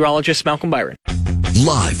Meteorologist Malcolm Byron.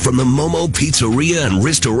 Live from the Momo Pizzeria and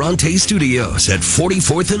Ristorante Studios at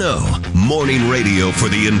 44th and O. Morning radio for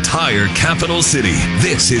the entire capital city.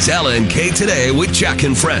 This is LNK Today with Jack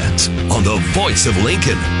and Friends on the voice of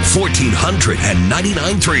Lincoln,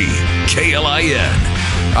 1499.3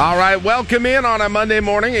 KLIN. All right, welcome in on a Monday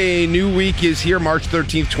morning. A new week is here, March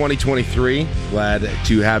 13th, 2023. Glad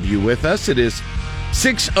to have you with us. It is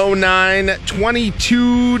 6:09,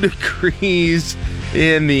 22 degrees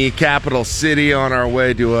in the capital city, on our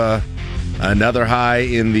way to another high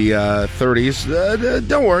in the 30s.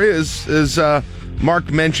 Don't worry, as Mark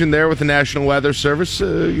mentioned there with the National Weather Service,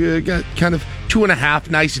 you got kind of 2.5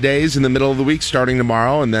 nice days in the middle of the week starting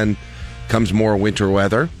tomorrow, and then comes more winter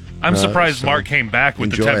weather. I'm surprised Mark came back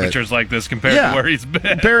with the temperatures like this compared to where he's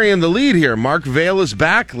been. Burying the lead here. Mark Vail is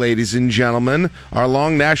back, ladies and gentlemen. Our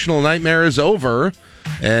long national nightmare is over.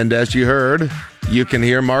 And as you heard, you can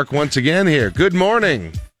hear Mark once again here. Good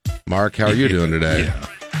morning. Mark, how are you doing today?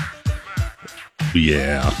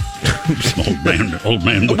 Yeah. old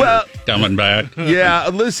man coming back. Yeah,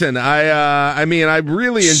 listen, I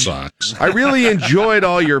really enjoyed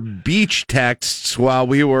all your beach texts while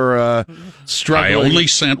we were struggling. I only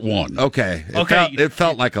sent one. Okay. It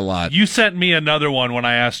felt like a lot. You sent me another one when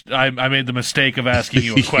I made the mistake of asking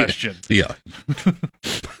you a question. Yeah.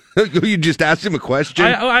 You just asked him a question?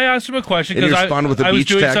 I asked him a question because I was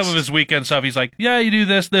doing some of his weekend stuff. He's like, yeah, you do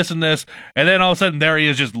this, this, and this. And then all of a sudden, there he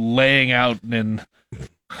is just laying out in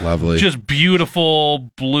lovely, just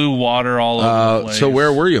beautiful blue water all over the place. So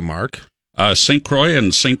where were you, Mark? St. Croix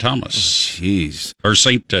and St. Thomas. Jeez. Or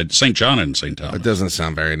St. John and St. Thomas. It doesn't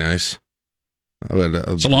sound very nice.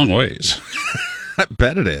 It's a long ways. I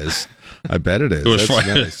bet it is. It was That's fun.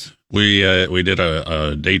 Nice. We did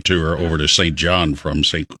a day tour over to St. John from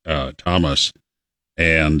St. Thomas,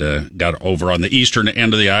 and got over on the eastern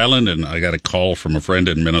end of the island, and I got a call from a friend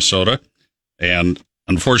in Minnesota, and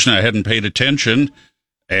unfortunately I hadn't paid attention,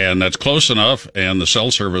 and that's close enough, and the cell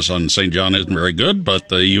service on St. John isn't very good, but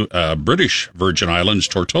the British Virgin Islands,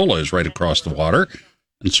 Tortola, is right across the water.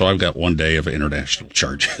 And so I've got 1 day of international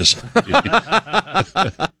charges.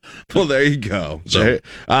 Well, there you go. So,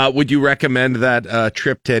 would you recommend that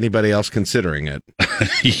trip to anybody else considering it?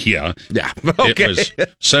 Yeah. Yeah. Okay. It was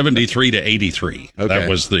 73 to 83. Okay. That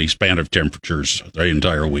was the span of temperatures the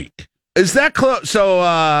entire week. Is that close? So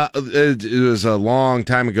it was a long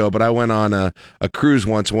time ago, but I went on a cruise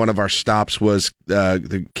once. One of our stops was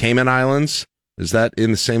the Cayman Islands. Is that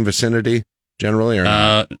in the same vicinity generally, or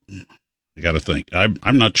not? I got to think.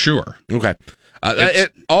 I'm not sure. Okay.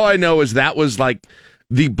 All I know is that was like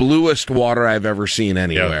the bluest water I've ever seen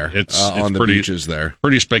anywhere. Yeah, it's on the pretty, beaches there.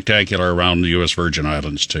 Pretty spectacular around the U.S. Virgin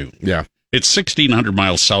Islands, too. Yeah. It's 1,600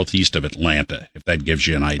 miles southeast of Atlanta, if that gives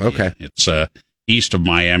you an idea. Okay. It's east of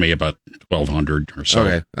Miami, about 1,200 or so.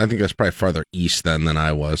 Okay. I think that's probably farther east than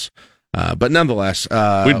I was. But nonetheless.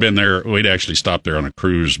 We'd been there. We'd actually stopped there on a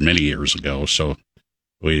cruise many years ago, so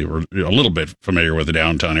we were a little bit familiar with the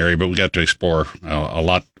downtown area, but we got to explore a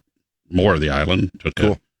lot more of the island. Took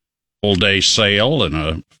a full-day sail and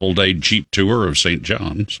a full-day Jeep tour of St.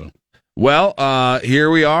 John. So, well,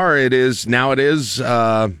 here we are. It is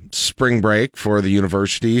spring break for the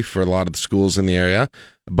university, for a lot of the schools in the area,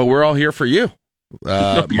 but we're all here for you.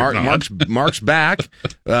 No, Mark's back.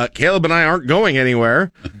 Caleb and I aren't going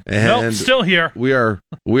anywhere. And nope, still here. We are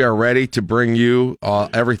ready to bring you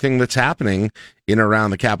everything that's happening in and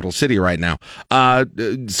around the capital city right now.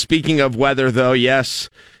 Speaking of weather, though, yes,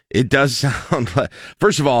 it does sound like,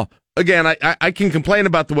 first of all, again, I can complain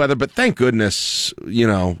about the weather, but thank goodness,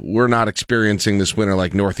 we're not experiencing this winter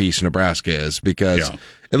like Northeast Nebraska is, because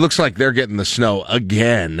it looks like they're getting the snow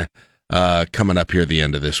again coming up here at the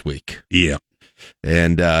end of this week. Yeah.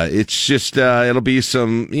 And it's just, it'll be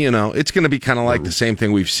some, it's going to be kind of like the same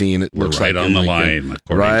thing we've seen. It looks right like on the line.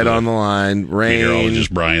 Right on the line. Rain.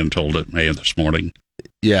 Meteorologist Brian told it this morning.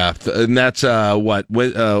 Yeah. And that's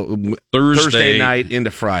Thursday night into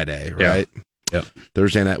Friday, right? Yeah.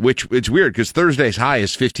 Thursday night, which it's weird because Thursday's high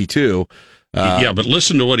is 52. But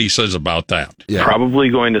listen to what he says about that. Yeah. Probably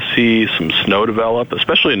going to see some snow develop,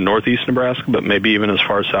 especially in northeast Nebraska, but maybe even as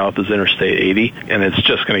far south as Interstate 80, and it's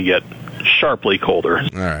just going to get sharply colder.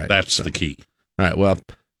 All right. That's the key. All right, well,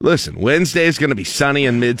 listen, Wednesday is going to be sunny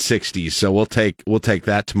and mid-60s, so we'll take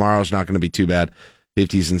that. Tomorrow's not going to be too bad,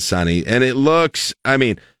 50s and sunny. And it looks,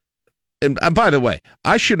 and by the way,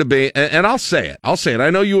 I should have been, and I'll say it.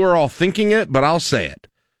 I know you were all thinking it, but I'll say it.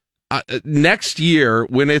 Next year,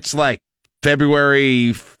 when it's like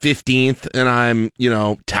February 15th and I'm,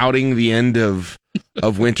 touting the end of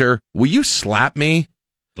winter, will you slap me?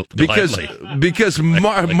 Because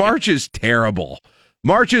March is terrible.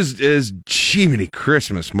 March is Jiminy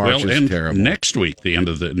Christmas. March is terrible. Next week,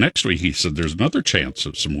 next week, he said there's another chance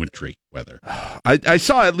of some wintry weather. I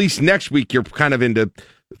saw at least next week you're kind of into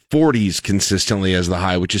 40s consistently as the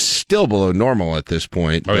high, which is still below normal at this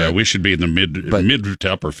point. Oh, yeah, we should be in the mid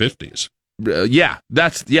to upper 50s.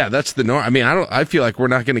 That's the norm. I mean, I feel like we're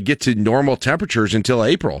not going to get to normal temperatures until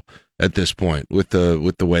April at this point with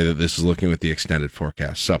the way that this is looking with the extended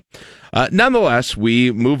forecast. So, nonetheless,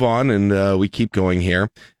 we move on and we keep going here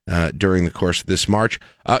during the course of this March.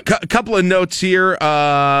 A couple of notes here.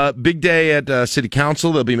 Big day at City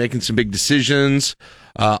Council. They'll be making some big decisions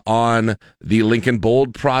on the Lincoln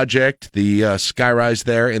Bold project, the skyrise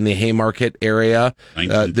there in the Haymarket area.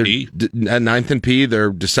 9th and P. They're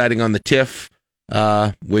deciding on the TIF,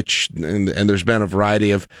 which and there's been a variety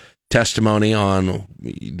of testimony on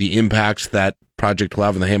the impacts that project will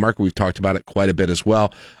have in the Haymarket. We've talked about it quite a bit as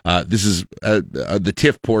well. This is the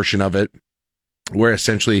TIF portion of it, where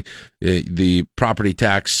essentially the property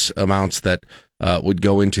tax amounts that would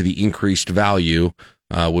go into the increased value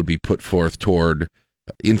would be put forth toward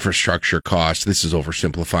infrastructure costs. This is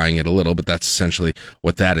oversimplifying it a little, but that's essentially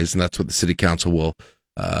what that is, and that's what the City Council will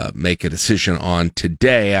make a decision on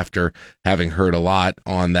today after having heard a lot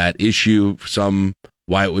on that issue. Some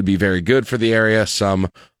why it would be very good for the area, some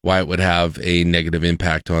why it would have a negative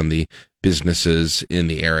impact on the businesses in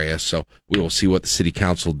the area. So we will see what the City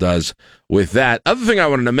Council does with that. Other thing I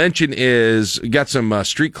wanted to mention is we got some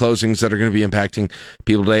street closings that are going to be impacting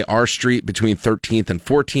people today. R Street between 13th and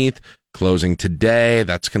 14th. Closing today.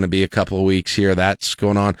 That's going to be a couple of weeks here. That's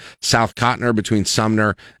going on. South Cotner between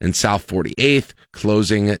Sumner and South 48th.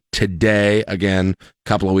 Closing today. Again, a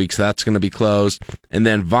couple of weeks. That's going to be closed. And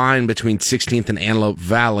then Vine between 16th and Antelope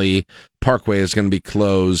Valley Parkway is going to be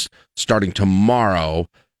closed starting tomorrow.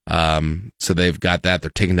 So they've got that.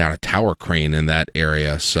 They're taking down a tower crane in that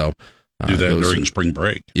area. So do that during spring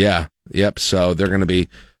break. Yeah. Yep. So they're going to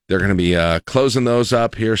be closing those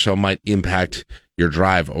up here. So it might impact your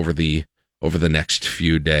drive over the next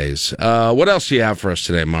few days. What else do you have for us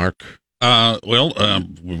today, Mark?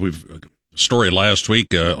 We've story last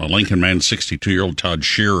week. A Lincoln man, 62-year-old Todd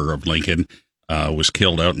Shearer of Lincoln, was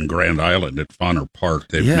killed out in Grand Island at Fauner Park.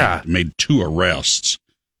 They've made 2 arrests.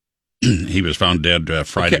 He was found dead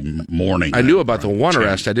Friday morning. I knew about the one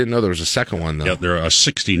arrest. I didn't know there was a second one, though. Yeah, a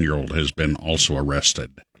 16-year-old has been also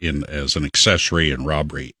arrested as an accessory and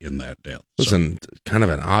robbery in that death. It was kind of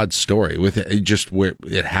an odd story with it just where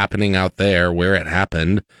it happening out there, where it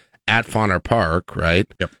happened at Fauner Park,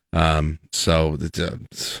 right? Yep. So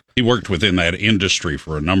he worked within that industry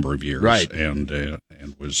for a number of years, right? And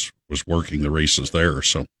was working the races there.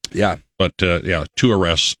 So yeah, but 2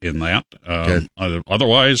 arrests in that.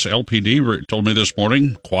 Otherwise, LPD told me this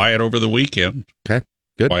morning, quiet over the weekend. Okay,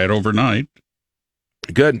 good. Quiet overnight.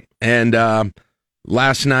 Good. And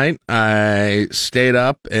last night I stayed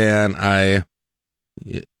up and I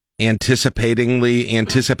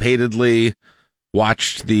anticipatedly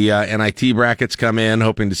watched the NIT brackets come in,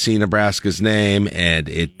 hoping to see Nebraska's name, and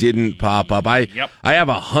it didn't pop up. I have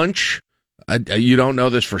a hunch. You don't know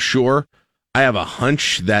this for sure. I have a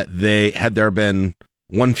hunch that had there been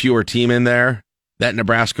one fewer team in there, that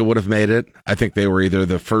Nebraska would have made it. I think they were either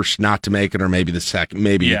the first not to make it or maybe the second,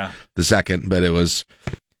 the second, but it was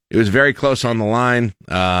very close on the line.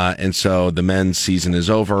 And so the men's season is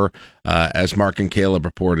over. As Mark and Caleb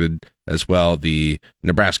reported as well, the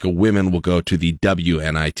Nebraska women will go to the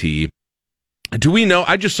WNIT. Do we know?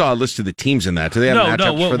 I just saw a list of the teams in that. Do they have matchups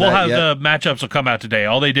for that we'll have yet? The matchups will come out today.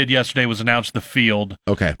 All they did yesterday was announce the field.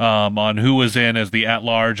 Okay. On who was in as the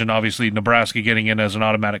at-large, and obviously Nebraska getting in as an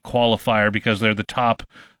automatic qualifier because they're the top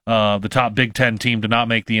Big Ten team to not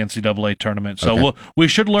make the NCAA tournament. So we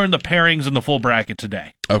should learn the pairings in the full bracket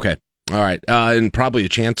today. Okay. All right. And probably a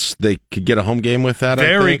chance they could get a home game with that.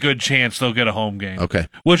 Very good chance they'll get a home game. Okay.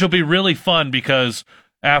 Which will be really fun because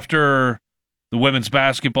after the women's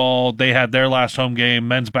basketball, they had their last home game.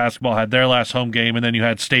 Men's basketball had their last home game. And then you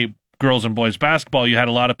had state girls and boys basketball. You had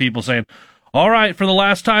a lot of people saying, all right, for the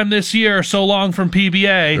last time this year, so long from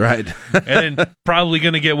PBA. Right. And then probably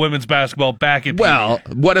going to get women's basketball back at PBA. Well,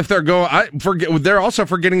 what if they're they're also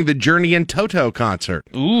forgetting the Journey and Toto concert.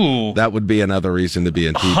 Ooh. That would be another reason to be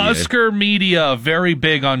in PBA. Husker Media, very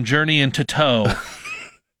big on Journey and Toto.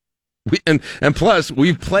 And plus,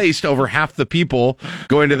 we've placed over half the people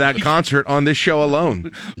going to that concert on this show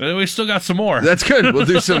alone. We still got some more. That's good. We'll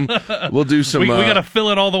do some. We got to fill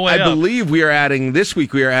it all the way up. I believe we are adding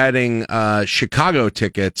Chicago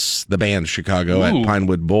tickets, the band Chicago at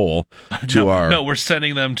Pinewood Bowl to our. No, we're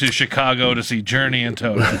sending them to Chicago to see Journey and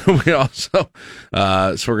Toto. We also,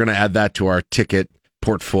 so we're going to add that to our ticket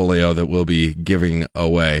portfolio that we'll be giving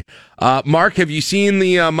away. Mark, have you seen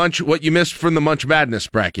the what you missed from the Munch Madness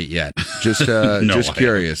bracket yet? Just No, just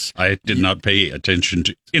curious. I did not pay attention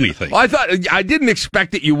to anything. Well, I didn't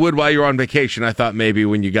expect that you would while you were on vacation. I thought maybe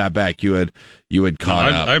when you got back you had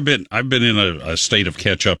caught up. I've been in a state of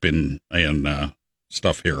catch up in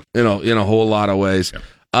stuff here. In a whole lot of ways.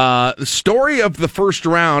 Yeah. The story of the first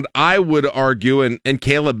round, I would argue, and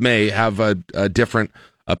Caleb may have a different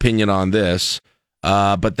opinion on this,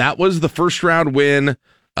 but that was the first round win.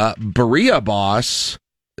 Berea Boss,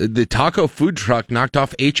 the taco food truck, knocked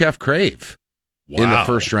off HF Crave in the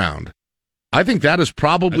first round. I think that is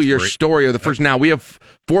probably your story of the first. Now, we have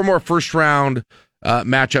 4 more first round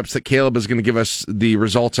matchups that Caleb is going to give us the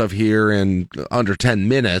results of here in under 10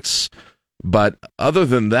 minutes. But other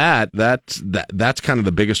than that, that's kind of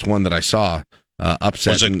the biggest one that I saw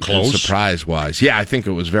upset and surprise-wise. Yeah, I think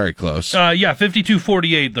it was very close.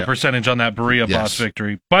 52-48, the percentage on that Berea Boss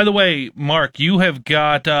victory. By the way, Mark, you have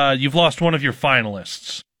got you've lost one of your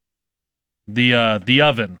finalists, the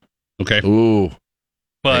Oven. Okay. Ooh.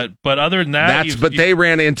 But other than that, they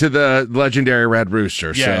ran into the legendary Red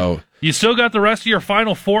Rooster. Yeah. So you still got the rest of your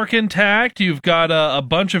Final Fork intact. You've got a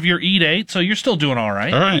bunch of your Eat 8, so you're still doing all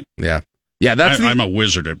right. All right. Yeah. Yeah, I'm a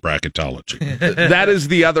wizard at bracketology.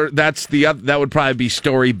 That would probably be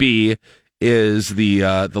story B, is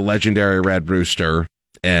the legendary Red Rooster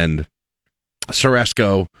and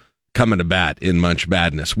Ceresco coming to bat in Munch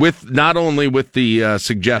Madness, with not only with the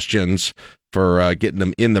suggestions for getting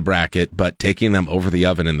them in the bracket, but taking them over the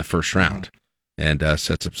Oven in the first round, and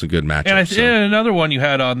sets up some good matchups. And another one you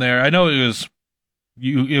had on there, I know it was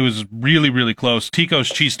really, really close. Tico's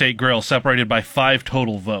Cheesesteak Grill separated by 5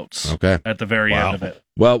 total votes. Okay. At the very end of it.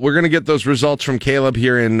 Well, we're going to get those results from Caleb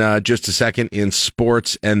here in just a second in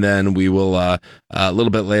sports, and then we will, a little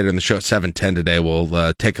bit later in the show at 7:10 today,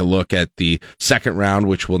 we'll take a look at the second round,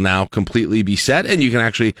 which will now completely be set, and you can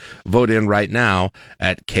actually vote in right now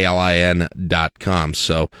at KLIN.com.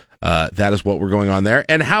 So that is what we're going on there.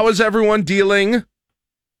 And how is everyone dealing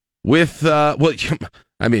with,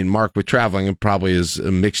 I mean, Mark, with traveling, it probably is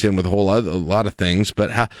mixed in with a lot of things.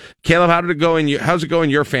 But Caleb, how's it go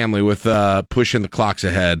in your family with pushing the clocks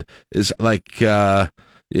ahead? Is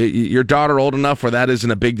your daughter old enough where that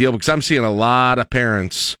isn't a big deal? Because I'm seeing a lot of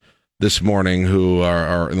parents this morning who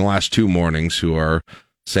are in the last 2 mornings who are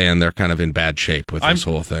saying they're kind of in bad shape with this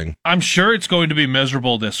whole thing. I'm sure it's going to be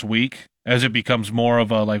miserable this week as it becomes more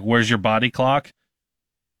of a where's your body clock?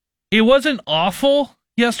 It wasn't awful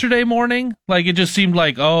yesterday morning. It just seemed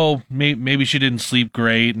like, maybe she didn't sleep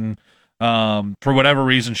great, and for whatever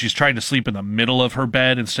reason she's trying to sleep in the middle of her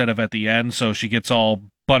bed instead of at the end, so she gets all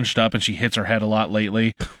bunched up and she hits her head a lot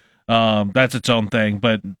lately. That's its own thing.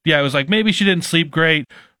 But yeah, it was maybe she didn't sleep great.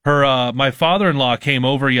 Her my father-in-law came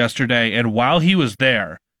over yesterday, and while he was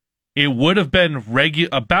there, it would have been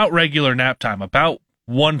about regular nap time. About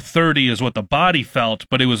 1:30 is what the body felt,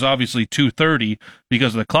 but it was obviously 2:30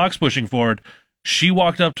 because the clock's pushing forward. She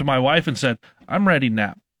walked up to my wife and said, "I'm ready to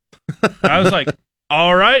nap." I was like,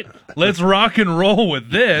 all right, let's rock and roll with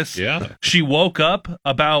this. Yeah. She woke up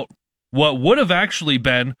about what would have actually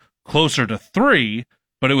been closer to 3,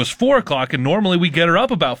 but it was 4 o'clock, and normally we get her up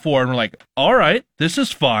about 4, and we're like, all right, this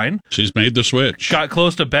is fine. She's made the switch. Got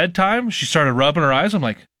close to bedtime. She started rubbing her eyes. I'm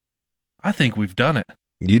like, I think we've done it.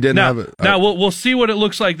 You didn't have it. Now we'll see what it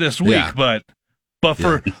looks like this week, but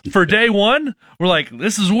for day 1, we're like,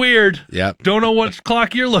 this is weird. Yeah. Don't know what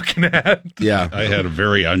clock you're looking at. Yeah. I had a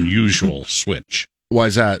very unusual switch. Why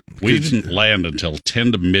is that? We didn't land until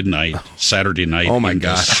 10 to midnight Saturday night. Oh my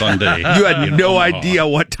gosh. Sunday. You had no idea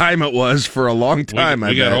what time it was for a long time.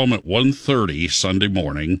 We got home at 1:30 Sunday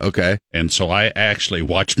morning. Okay. And so I actually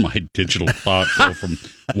watched my digital clock go from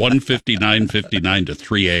 1:59:59 to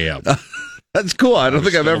 3 a.m. That's cool. I don't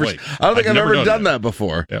think I've ever done that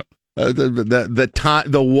before. Yeah.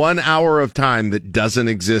 The 1 hour of time that doesn't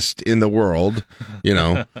exist in the world,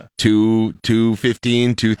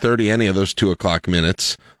 2:15, 2:30, any of those 2 o'clock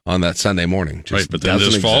minutes on that Sunday morning. Right, but then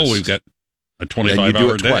this fall we've got a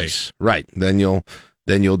 25-hour day. Twice. Right, then you'll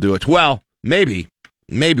do it. Well, maybe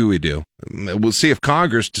we do. We'll see if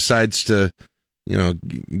Congress decides to,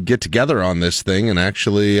 get together on this thing and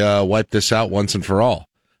actually wipe this out once and for all.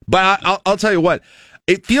 But I'll tell you what.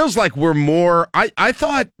 It feels like we're more. I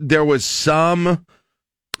thought there was some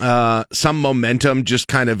momentum just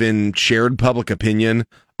kind of in shared public opinion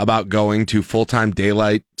about going to full-time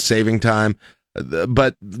daylight saving time,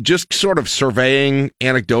 but just sort of surveying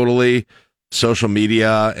anecdotally social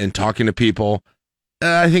media and talking to people,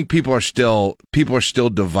 I think people are still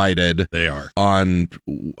divided. They are on.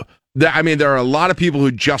 I mean, there are a lot of people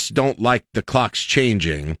who just don't like the clocks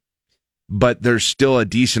changing. but there's still a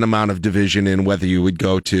decent amount of division in whether you would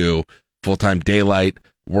go to full-time daylight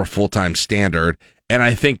or full-time standard. And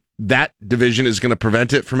I think that division is going to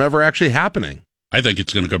prevent it from ever actually happening. I think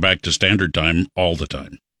it's going to go back to standard time all the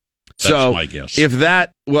time. That's my guess. If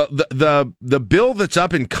that, well, the bill that's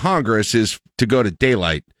up in Congress is to go to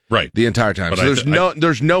daylight, right, the entire time. But so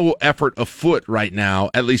there's no effort afoot right now,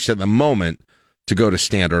 at least at the moment, to go to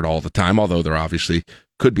standard all the time. Although there obviously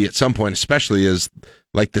could be at some point, especially as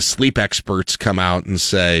like the sleep experts come out and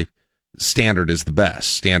say standard is the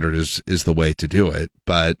best. Standard is the way to do it,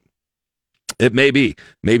 but. It may be.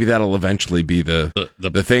 Maybe that'll eventually be the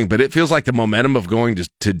thing. But it feels like the momentum of going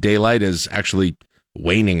to daylight is actually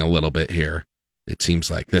waning a little bit here. It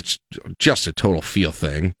seems like that's just a total feel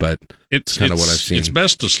thing, but it's kind of what I've seen. It's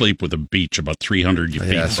best to sleep with a beach about 300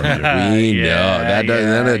 feet from you. We know.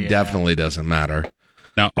 Then it definitely doesn't matter.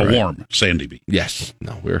 Now, a warm, sandy beach. Yes.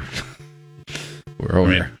 No, we're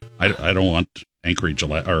over here. I don't want Anchorage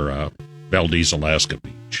or Valdez, Alaska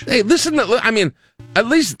beach. Hey, listen, I mean, at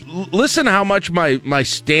least listen how much my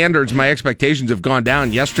standards, my expectations have gone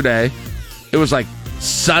down. Yesterday, it was like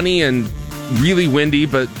sunny and really windy,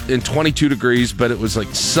 but in 22 degrees, but it was like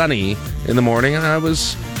sunny in the morning, and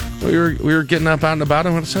we were getting up out and about,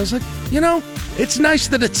 and so I was like, it's nice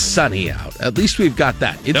that it's sunny out. At least we've got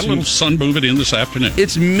that. It's that little sun moving in this afternoon.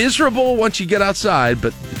 It's miserable once you get outside,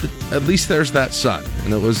 but at least there's that sun,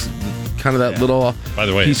 and it was kind of that little By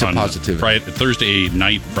the way, piece on of positivity. Thursday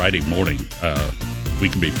night, Friday morning, we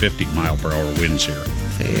can be 50 mile per hour winds here.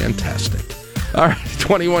 Fantastic. All right,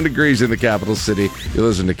 21 degrees in the capital city. You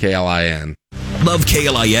listen to KLIN. Love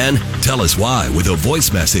KLIN? Tell us why with a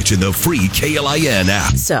voice message in the free KLIN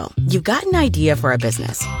app. So, you've got an idea for a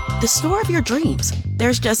business. The store of your dreams.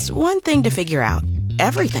 There's just one thing to figure out.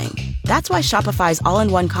 Everything. That's why Shopify's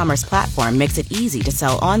all-in-one commerce platform makes it easy to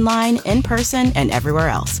sell online, in person, and everywhere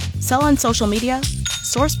else. Sell on social media,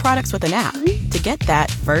 source products with an app to get that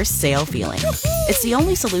first sale feeling. It's the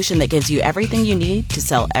only solution that gives you everything you need to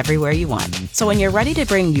sell everywhere you want. So when you're ready to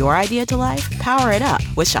bring your idea to life, power it up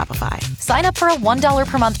with Shopify. Sign up for a $1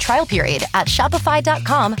 per month trial period at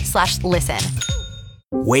shopify.com/listen.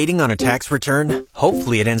 Waiting on a tax return?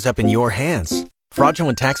 Hopefully it ends up in your hands.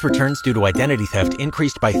 Fraudulent tax returns due to identity theft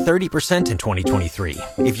increased by 30% in 2023.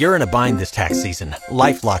 If you're in a bind this tax season,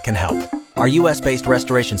 LifeLock can help. Our U.S.-based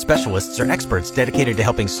restoration specialists are experts dedicated to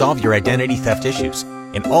helping solve your identity theft issues.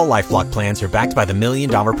 And all LifeLock plans are backed by the $1 Million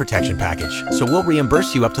Protection Package. So we'll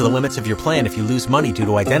reimburse you up to the limits of your plan if you lose money due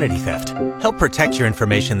to identity theft. Help protect your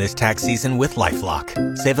information this tax season with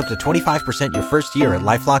LifeLock. Save up to 25% your first year at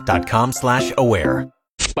LifeLock.com/aware.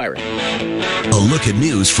 A look at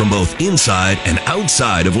news from both inside and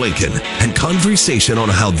outside of Lincoln, and conversation on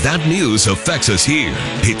how that news affects us here.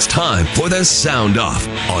 It's time for the Sound Off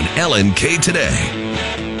on LNK Today.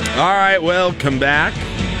 All right, welcome back.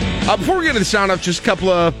 Before we get to the Sound Off, just a couple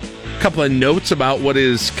of notes about what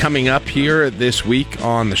is coming up here this week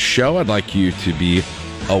on the show I'd like you to be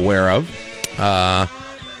aware of.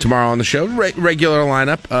 Tomorrow on the show, regular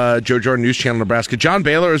lineup, Joe Jordan, News Channel, Nebraska. John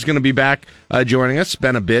Baylor is going to be back joining us.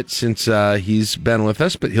 Been a bit since he's been with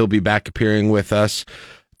us, but he'll be back appearing with us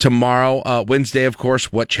tomorrow. Wednesday, of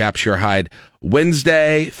course, What Chaps Your Hide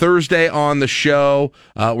Wednesday. Thursday on the show,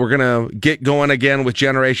 we're going to get going again with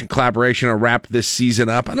Generation Collaboration and wrap this season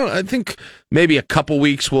up. I think maybe a couple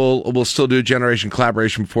weeks we'll still do Generation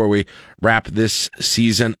Collaboration before we wrap this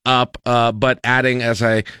season up. But adding, as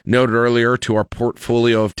I noted earlier, to our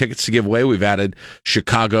portfolio of tickets to give away, we've added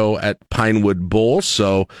Chicago at Pinewood Bowl.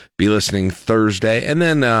 So be listening Thursday. And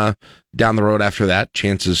then down the road after that,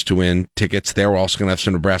 chances to win tickets there. We're also going to have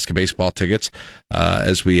some Nebraska baseball tickets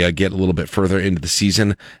as we get a little bit further into the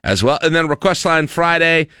season as well. And then Request Line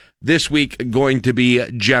Friday this week going to be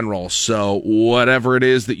general. So whatever it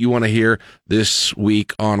is that you want to hear this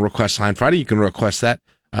week on Request Line Friday, you can request that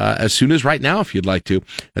as soon as right now if you'd like to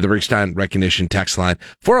at the Rickstein Recognition text line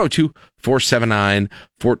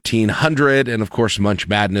 402-479-1400. And of course, Munch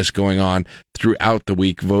Madness going on throughout the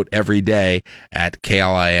week. Vote every day at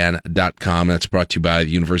KLIN.com. That's brought to you by the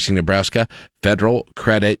University of Nebraska Federal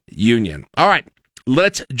Credit Union. All right,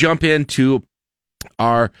 let's jump into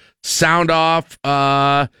our Sound Off.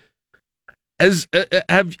 Have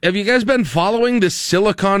you guys been following the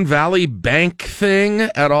Silicon Valley Bank thing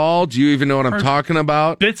at all? Do you even know what I'm talking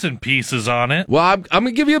about? Bits and pieces on it. Well, I'm going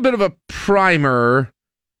to give you a bit of a primer.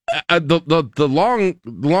 The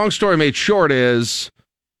long story made short is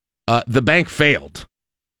the bank failed.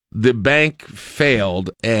 The bank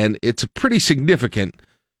failed, and it's a pretty significant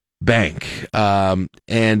bank,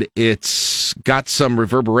 and it's got some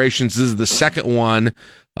reverberations. This is the second one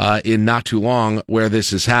in not too long where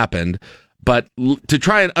this has happened. But to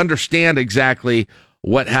try and understand exactly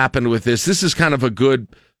what happened with this is kind of a good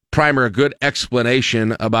primer, a good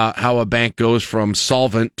explanation about how a bank goes from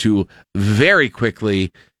solvent to very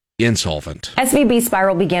quickly insolvent. SVB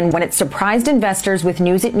spiral began when it surprised investors with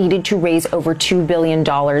news it needed to raise over $2 billion.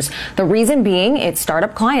 The reason being its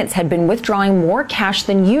startup clients had been withdrawing more cash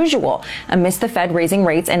than usual amidst the Fed raising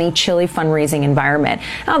rates and a chilly fundraising environment.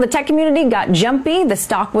 Now, the tech community got jumpy. The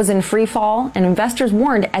stock was in free fall, and investors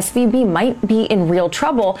warned SVB might be in real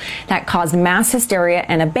trouble. That caused mass hysteria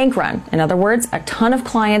and a bank run. In other words, a ton of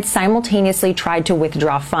clients simultaneously tried to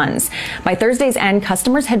withdraw funds. By Thursday's end,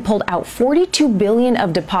 customers had pulled out $42 billion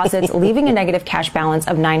of deposits, leaving a negative cash balance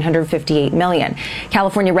of $958 million.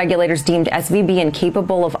 California regulators deemed SVB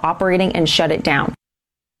incapable of operating and shut it down.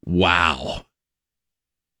 Wow.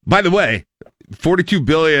 By the way, $42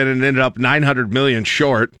 billion and ended up $900 million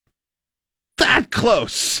short. That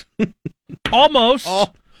close. Almost.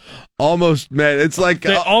 Almost, man. It's like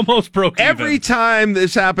they almost broke every even. time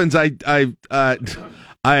this happens, I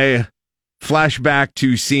flash back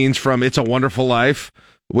to scenes from It's a Wonderful Life.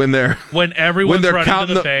 When everyone's running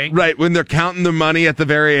to the bank. Right, when they're counting the money at the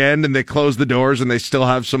very end and they close the doors and they still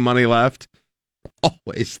have some money left.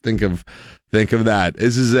 Always think of that.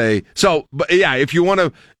 This is but yeah, if you want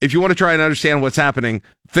to try and understand what's happening,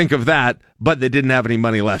 think of that, but they didn't have any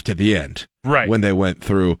money left at the end. Right. When they went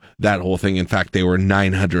through that whole thing. In fact, they were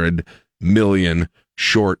 $900 million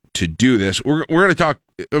short to do this. We're going to talk,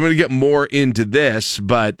 I'm going to get more into this,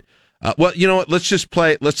 but well, you know what? Let's just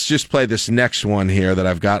play this next one here that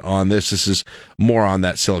I've got on this. This is more on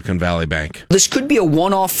that Silicon Valley Bank. This could be a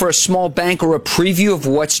one-off for a small bank or a preview of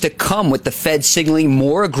what's to come, with the Fed signaling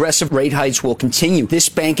more aggressive rate hikes will continue. This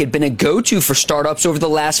bank had been a go-to for startups over the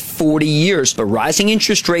last 40 years, but rising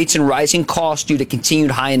interest rates and rising costs due to continued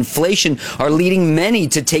high inflation are leading many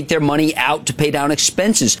to take their money out to pay down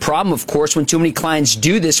expenses. Problem, of course, when too many clients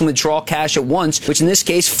do this and withdraw cash at once, which in this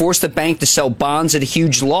case forced the bank to sell bonds at a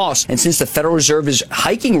huge loss. And since the Federal Reserve is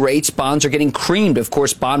hiking rates, bonds are getting creamed. Of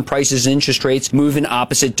course, bond prices and interest rates move in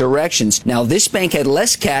opposite directions. Now, this bank had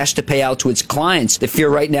less cash to pay out to its clients. The fear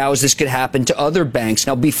right now is this could happen to other banks.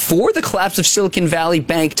 Now, before the collapse of Silicon Valley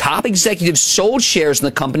Bank, top executives sold shares in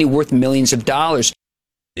the company worth millions of dollars.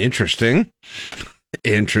 Interesting.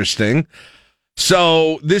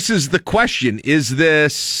 So this is the question. Is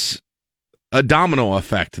this a domino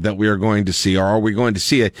effect that we are going to see, or are we going to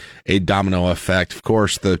see a domino effect? Of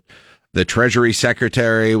course, the Treasury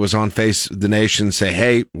Secretary was on Face the Nation, say,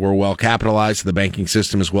 hey, we're well capitalized. The banking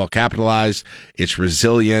system is well capitalized. It's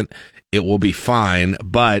resilient. It will be fine.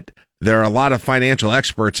 But there are a lot of financial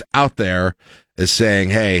experts out there as saying,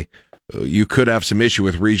 hey, you could have some issue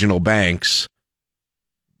with regional banks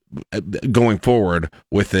going forward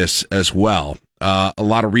with this as well. A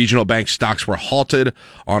lot of regional bank stocks were halted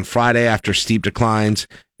on Friday after steep declines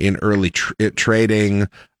in early trading.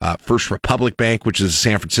 First Republic Bank, which is a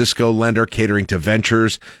San Francisco lender catering to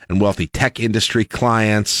ventures and wealthy tech industry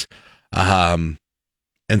clients. And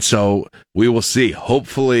so we will see.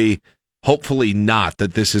 Hopefully not,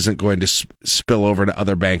 that this isn't going to spill over to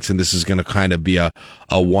other banks, and this is going to kind of be a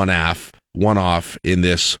one-off in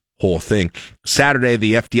this whole thing. Saturday,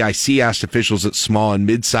 the FDIC asked officials at small and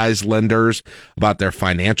mid-sized lenders about their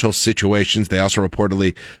financial situations. They also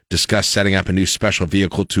reportedly discussed setting up a new special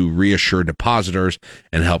vehicle to reassure depositors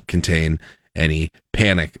and help contain any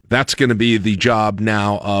panic. That's going to be the job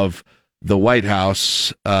now of the White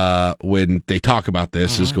House when they talk about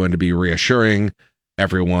this, is going to be reassuring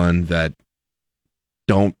everyone that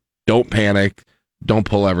don't panic, don't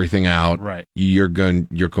pull everything out. Right. You're going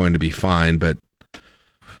to be fine, but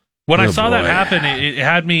when I saw that happen, it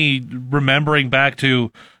had me remembering back to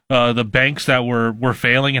the banks that were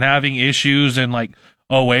failing and having issues in like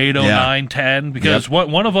 08, 09, 10, because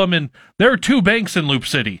one of them, there are two banks in Loop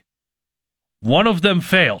City. One of them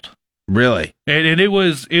failed. Really? And it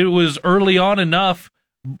was early on enough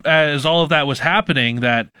as all of that was happening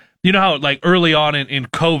that, you know how like early on in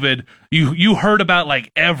COVID, you heard about like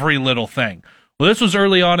every little thing. Well, this was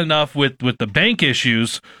early on enough with the bank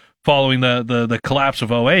issues following the collapse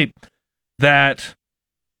of 08, that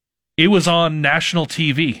it was on national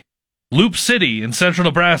TV. Loop City in central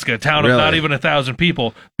Nebraska, a town of not even 1,000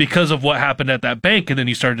 people, because of what happened at that bank. And then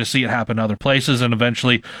you started to see it happen other places, and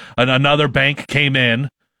eventually another bank came in,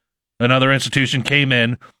 another institution came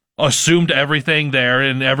in, assumed everything there,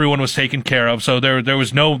 and everyone was taken care of. So there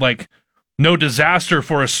was no disaster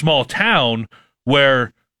for a small town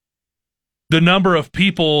where the number of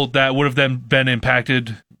people that would have then been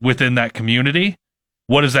impacted within that community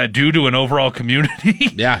what does that do to an overall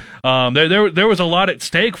community? Yeah. There was a lot at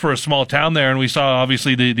stake for a small town there, and we saw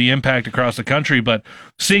obviously the impact across the country. But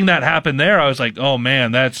seeing that happen there, I was like, oh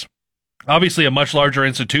man, that's obviously a much larger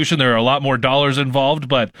institution. There are a lot more dollars involved,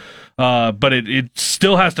 but it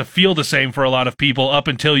still has to feel the same for a lot of people up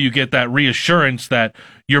until you get that reassurance that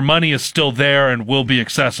your money is still there and will be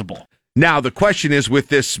accessible. Now, the question is,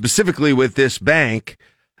 specifically with this bank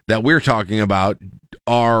that we're talking about,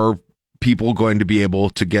 are people going to be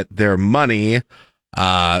able to get their money?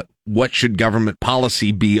 What should government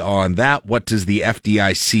policy be on that? What does the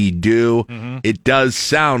FDIC do? Mm-hmm. It does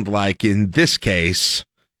sound like in this case,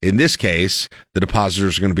 the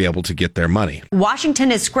depositors are going to be able to get their money.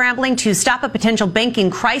 Washington is scrambling to stop a potential banking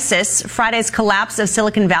crisis. Friday's collapse of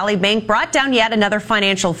Silicon Valley Bank brought down yet another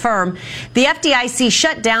financial firm. The FDIC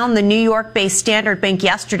shut down the New York-based Standard Bank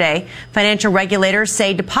yesterday. Financial regulators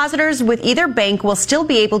say depositors with either bank will still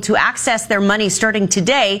be able to access their money starting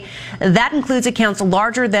today. That includes accounts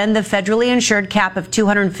larger than the federally insured cap of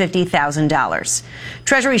 $250,000.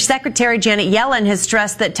 Treasury Secretary Janet Yellen has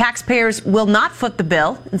stressed that taxpayers will not foot the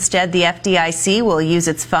bill. Instead, the FDIC will use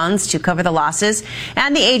its funds to cover the losses,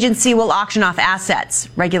 and the agency will auction off assets.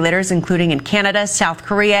 Regulators, including in Canada, South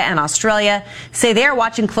Korea, and Australia, say they are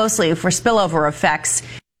watching closely for spillover effects.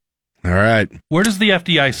 All right. Where does the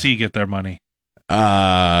FDIC get their money?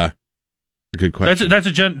 Good question. That's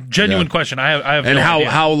a genuine question. I have and no idea.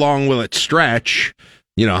 how long will it stretch?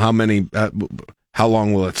 How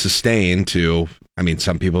long will it sustain to? I mean,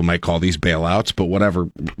 some people might call these bailouts, but whatever,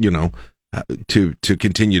 to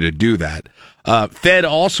continue to do that. Fed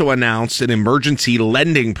also announced an emergency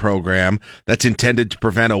lending program that's intended to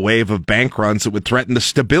prevent a wave of bank runs that would threaten the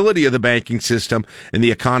stability of the banking system and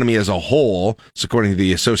the economy as a whole, according to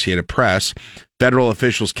the Associated Press. Federal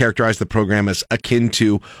officials characterize the program as akin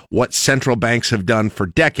to what central banks have done for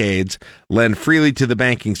decades, lend freely to the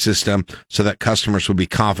banking system so that customers would be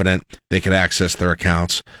confident they could access their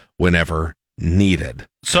accounts whenever needed.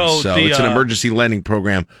 So it's an emergency lending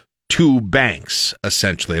program to banks,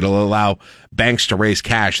 essentially. It'll allow banks to raise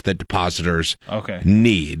cash that depositors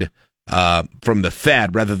need from the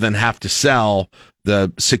Fed rather than have to sell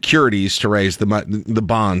the securities to raise the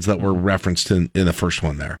bonds that were referenced in the first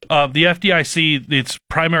one there. The FDIC, its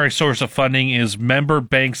primary source of funding is member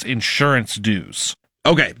banks' insurance dues.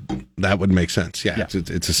 Okay, that would make sense. Yeah.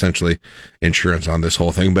 It's essentially insurance on this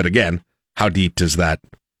whole thing. But again, how deep does that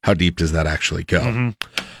actually go? Mm-hmm.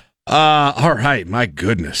 All right, my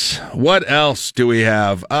goodness. What else do we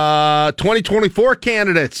have? 2024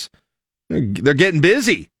 candidates. They're getting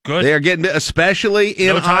busy. Good. They are getting, especially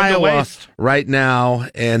in Iowa right now.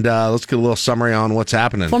 And let's get a little summary on what's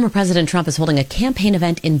happening. Former President Trump is holding a campaign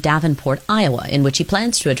event in Davenport, Iowa, in which he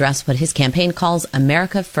plans to address what his campaign calls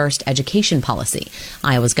America First education policy.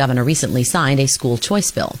 Iowa's governor recently signed a school choice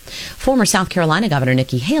bill. Former South Carolina Governor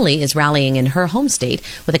Nikki Haley is rallying in her home state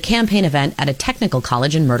with a campaign event at a technical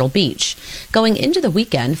college in Myrtle Beach. Going into the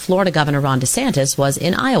weekend, Florida Governor Ron DeSantis was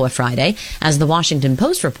in Iowa Friday, as the Washington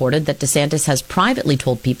Post reported that DeSantis has privately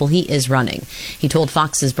told people he is running. He told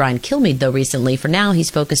Fox's Brian Kilmeade, though, recently, for now he's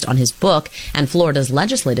focused on his book and Florida's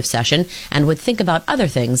legislative session and would think about other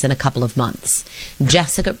things in a couple of months.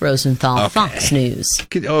 Jessica Rosenthal, Fox News.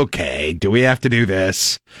 Okay, do we have to do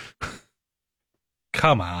this?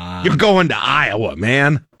 Come on. You're going to Iowa,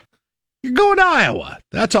 man. You're going to Iowa.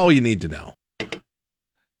 That's all you need to know.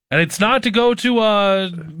 And it's not to go to,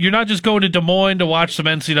 you're not just going to Des Moines to watch some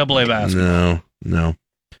NCAA basketball. No.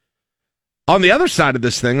 On the other side of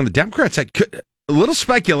this thing, on the Democrat side, a little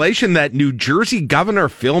speculation that New Jersey Governor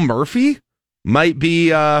Phil Murphy might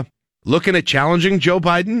be looking at challenging Joe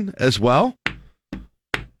Biden as well.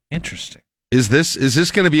 Interesting. Is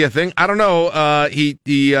this going to be a thing? I don't know. He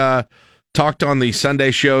talked on the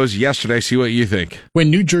Sunday shows yesterday. See what you think. When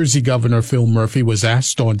New Jersey Governor Phil Murphy was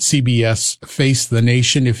asked on CBS Face the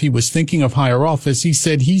Nation if he was thinking of higher office, he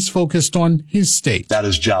said he's focused on his state. That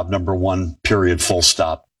is job number one, period, full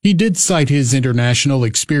stop. He did cite his international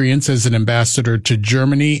experience as an ambassador to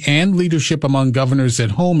Germany and leadership among governors at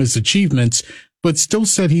home as achievements, but still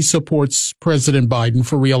said he supports President Biden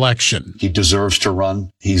for re-election. He deserves to run.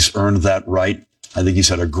 He's earned that right. I think he's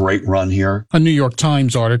had a great run here. A New York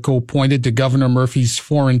Times article pointed to Governor Murphy's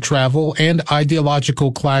foreign travel and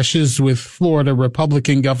ideological clashes with Florida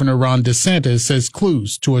Republican Governor Ron DeSantis as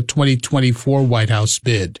clues to a 2024 White House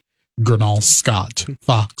bid. Gernal Scott,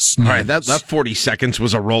 Fox News. All right, that 40 seconds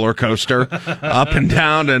was a roller coaster, up and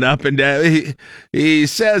down and up and down. He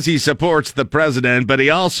says he supports the president, but he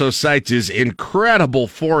also cites his incredible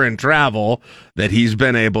foreign travel that he's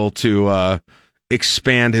been able to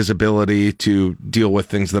expand his ability to deal with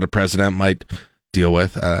things that a president might deal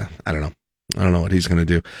with. I don't know. I don't know what he's going to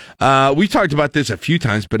do. We talked about this a few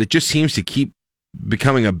times, but it just seems to keep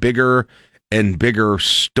becoming a bigger and bigger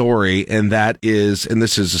story, and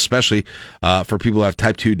this is especially for people who have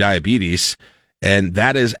type 2 diabetes, and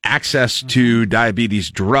that is access to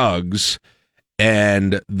diabetes drugs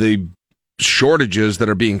and the shortages that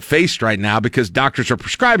are being faced right now because doctors are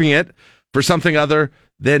prescribing it for something other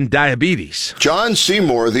than diabetes. John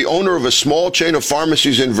Seymour, the owner of a small chain of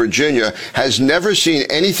pharmacies in Virginia, has never seen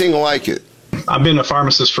anything like it. I've been a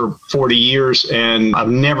pharmacist for 40 years, and I've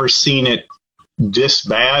never seen it this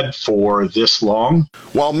bad for this long.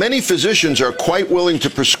 While many physicians are quite willing to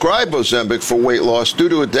prescribe Ozempic for weight loss due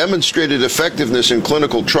to a demonstrated effectiveness in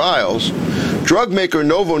clinical trials, drug maker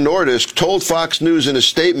Novo Nordisk told Fox News in a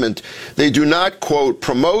statement they do not, quote,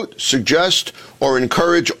 promote, suggest, or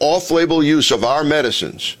encourage off-label use of our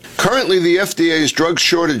medicines. Currently, the FDA's drug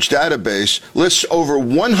shortage database lists over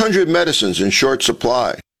 100 medicines in short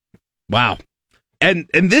supply. Wow. And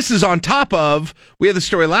this is on top of, we had the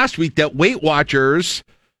story last week that Weight Watchers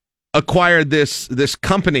acquired this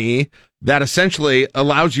company that essentially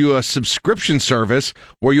allows you a subscription service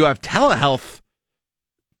where you have telehealth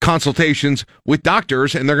consultations with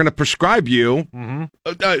doctors, and they're going to prescribe you. I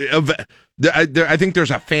think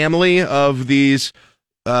there's a family of these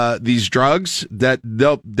drugs that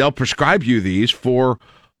they'll prescribe you these for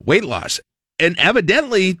weight loss, and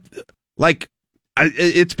evidently, like,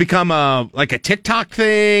 it's become a TikTok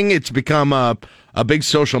thing. It's become a big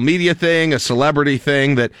social media thing, a celebrity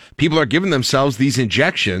thing that people are giving themselves these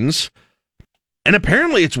injections, and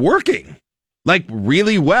apparently it's working like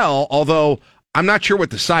really well. Although I'm not sure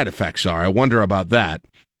what the side effects are. I wonder about that.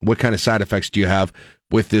 What kind of side effects do you have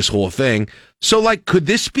with this whole thing? So, like, could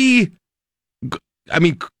this be? I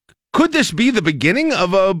mean, could this be the beginning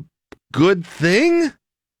of a good thing?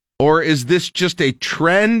 Or is this just a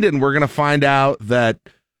trend and we're going to find out that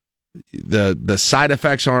the side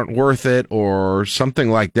effects aren't worth it or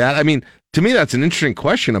something like that? I mean, to me, that's an interesting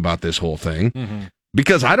question about this whole thing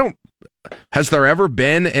because has there ever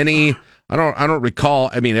been any, I don't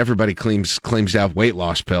recall. I mean, everybody claims to have weight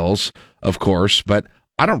loss pills, of course, but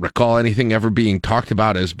I don't recall anything ever being talked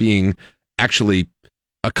about as being actually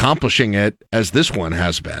accomplishing it as this one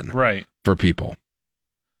has been for people.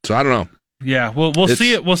 So I don't know. Yeah, we'll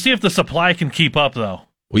see it. We'll see if the supply can keep up, though.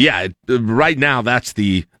 Well, yeah, right now that's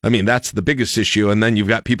the biggest issue, and then you've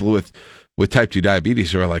got people with type 2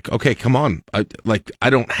 diabetes who are like, okay, come on, I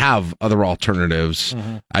don't have other alternatives.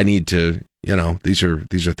 I need to, these are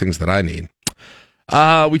things that I need.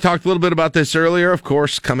 We talked a little bit about this earlier, of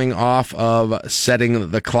course, coming off of setting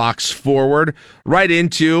the clocks forward right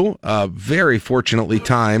into very fortunately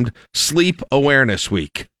timed Sleep Awareness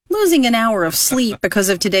Week. Losing an hour of sleep because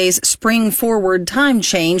of today's spring-forward time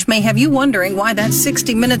change may have you wondering why that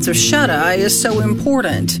 60 minutes of shut-eye is so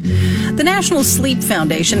important. The National Sleep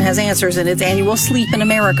Foundation has answers in its annual Sleep in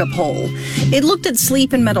America poll. It looked at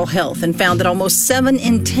sleep and mental health and found that almost 7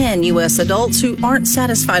 in 10 U.S. adults who aren't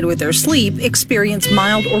satisfied with their sleep experience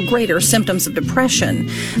mild or greater symptoms of depression.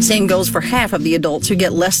 Same goes for half of the adults who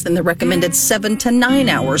get less than the recommended 7 to 9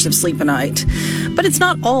 hours of sleep a night. But it's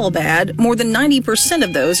not all bad. More than 90%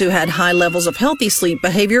 of those who had high levels of healthy sleep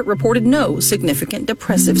behavior reported no significant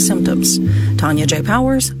depressive symptoms. Tanya J.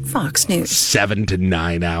 Powers, Fox News. 7 to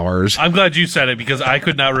 9 hours. I'm glad you said it because I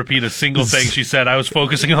could not repeat a single thing she said. I was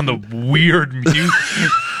focusing on the weird music.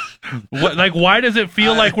 Why does it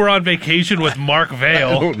feel like we're on vacation with Mark Vail?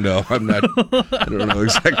 I don't know. I don't know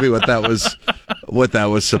exactly what that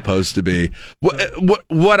was supposed to be.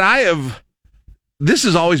 This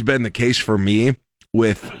has always been the case for me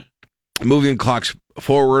with moving clocks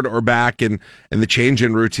forward or back and the change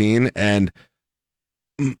in routine. And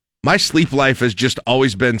my sleep life has just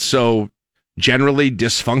always been so generally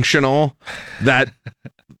dysfunctional that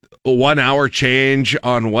a 1 hour change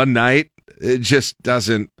on one night, it just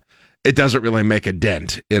doesn't really make a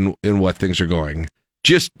dent in what things are going.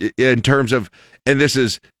 Just in terms of, and this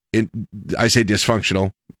is, I say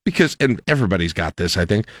dysfunctional because, and everybody's got this, I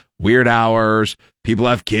think, weird hours, people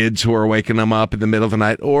have kids who are waking them up in the middle of the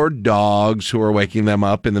night, or dogs who are waking them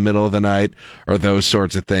up in the middle of the night, or those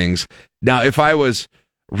sorts of things. Now, if I was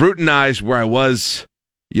routinized where I was,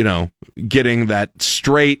 getting that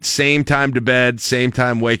straight, same time to bed, same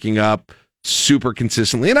time waking up, super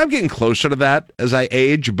consistently, and I'm getting closer to that as I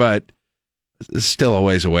age, but still a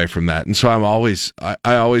ways away from that. And so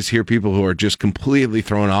I always hear people who are just completely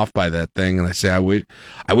thrown off by that thing, and I say,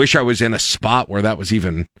 I wish I was in a spot where that was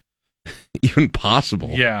even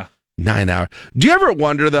possible. Yeah. 9 hours. Do you ever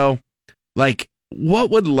wonder though, like,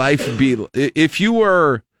 what would life be if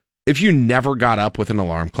you never got up with an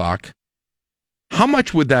alarm clock? How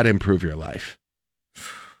much would that improve your life?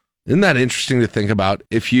 Isn't that interesting to think about?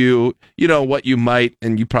 If you know what you might,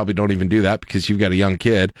 and you probably don't even do that because you've got a young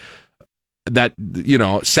kid, that,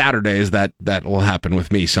 Saturdays that will happen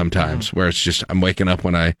with me sometimes, where it's just I'm waking up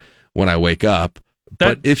when I wake up.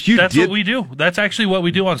 But if you that's what we do. That's actually what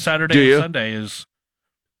we do on Saturday and Sunday is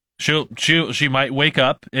she might wake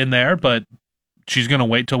up in there, but she's going to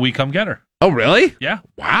wait till we come get her. Oh, really? Yeah.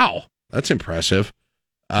 Wow. That's impressive.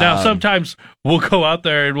 Now, sometimes we'll go out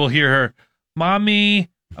there and we'll hear her, "Mommy,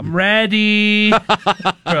 I'm ready." We're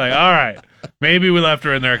like, all right. Maybe we left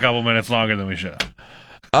her in there a couple minutes longer than we should have.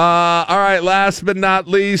 All right, last but not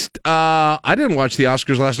least, I didn't watch the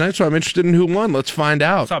Oscars last night, so I'm interested in who won. Let's find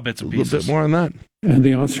out. Saw bits and pieces. A little bit more on that. And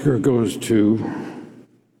the Oscar goes to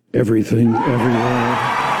Everything, Everywhere,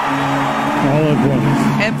 All at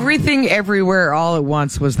Once. Everything, Everywhere, All at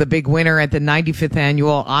Once was the big winner at the 95th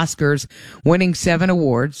Annual Oscars, winning 7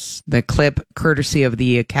 awards. The clip, courtesy of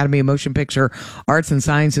the Academy of Motion Picture Arts and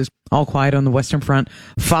Sciences, All Quiet on the Western Front,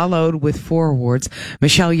 followed with 4 awards.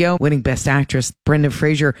 Michelle Yeoh winning Best Actress. Brendan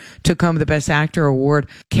Fraser took home the Best Actor award.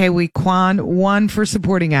 Ke-Huy Quan won for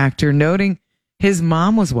Supporting Actor, noting his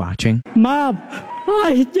mom was watching. "Mom,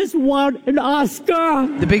 I just want an Oscar."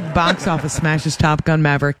 The big box office smashes Top Gun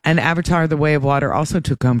Maverick and Avatar The Way of Water also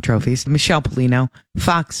took home trophies. Michelle Polino,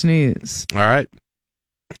 Fox News. All right.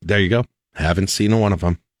 There you go. Haven't seen one of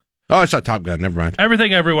them. Oh, I saw Top Gun. Never mind.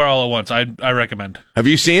 Everything, Everywhere, All at Once. I recommend. Have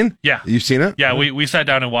you seen? Yeah. You've seen it? Yeah, we sat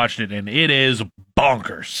down and watched it, and it is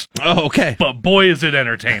bonkers. Oh, okay. But boy, is it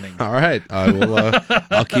entertaining. All right. I will,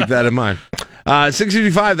 I'll keep that in mind.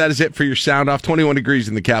 6:55, that is it for your sound off. 21 degrees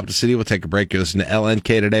in the capital city. We'll take a break. You listen to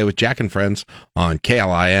LNK Today with Jack and Friends on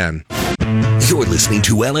KLIN. You're listening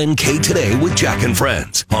to LNK Today with Jack and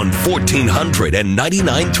Friends on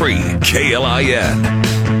 1499.3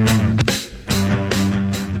 KLIN.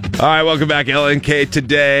 All right, welcome back. LNK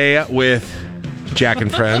Today with Jack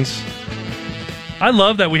and Friends. I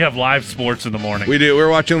love that we have live sports in the morning. We do.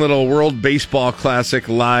 We're watching a little World Baseball Classic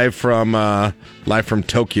live from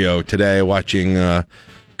Tokyo today, watching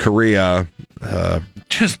Korea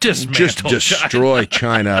just destroy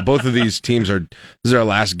China. Both of these teams this is our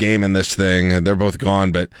last game in this thing. They're both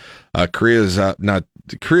gone, but Korea's up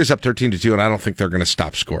 13-2, and I don't think they're going to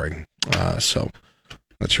stop scoring. So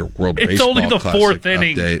that's your World Baseball Classic. It's only the 4th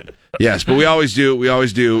inning. Update. Yes, but we always do.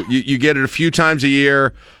 You get it a few times a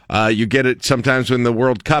year. You get it sometimes when the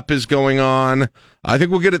World Cup is going on. I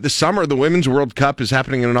think we'll get it this summer. The Women's World Cup is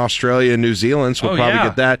happening in Australia and New Zealand, so we'll probably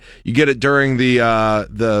get that. You get it during the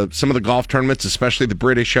some of the golf tournaments, especially the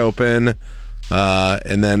British Open,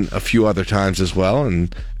 and then a few other times as well,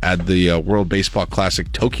 and add the World Baseball Classic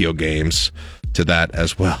Tokyo Games to that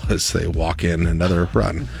as well as they walk in another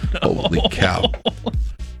run. Holy cow.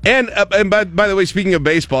 And by the way, speaking of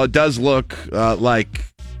baseball, it does look like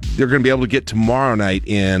they're going to be able to get tomorrow night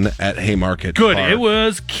in at Haymarket Good. Park. It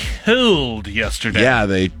was cold yesterday. Yeah,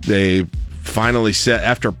 they finally said,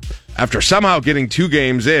 after somehow getting 2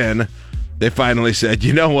 games in, they finally said,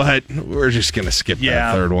 you know what, we're just going to skip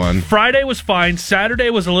that third one. Friday was fine. Saturday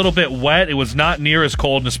was a little bit wet. It was not near as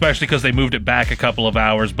cold, and especially because they moved it back a couple of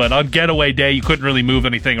hours. But on getaway day, you couldn't really move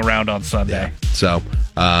anything around on Sunday. Yeah. So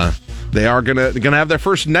they are gonna have their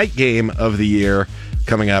first night game of the year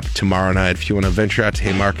coming up tomorrow night. If you want to venture out to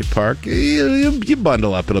Haymarket Park, you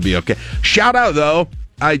bundle up. It'll be okay. Shout out, though.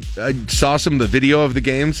 I saw some of the video of the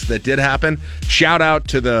games that did happen. Shout out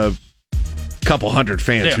to the couple hundred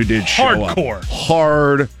fans who did show up.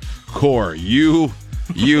 Hardcore. You,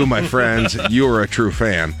 my friends, you are a true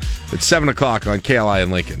fan. It's 7 o'clock on KLI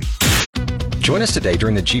in Lincoln. Join us today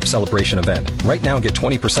during the Jeep Celebration event. Right now, get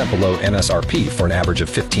 20% below MSRP for an average of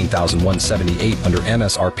 $15,178 under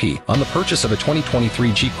MSRP on the purchase of a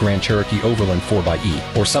 2023 Jeep Grand Cherokee Overland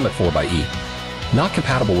 4xE or Summit 4xE. Not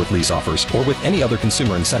compatible with lease offers or with any other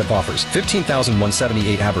consumer incentive offers.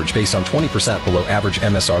 $15,178 average based on 20% below average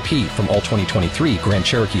MSRP from all 2023 Grand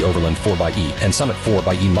Cherokee Overland 4xE and Summit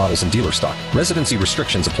 4xE models in dealer stock. Residency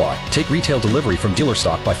restrictions apply. Take retail delivery from dealer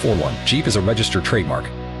stock by 4/1. Jeep is a registered trademark.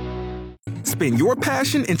 Spin your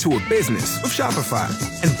passion into a business with Shopify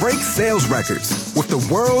and break sales records with the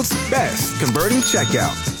world's best converting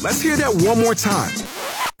checkout. Let's hear that one more time.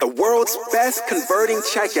 The world's best converting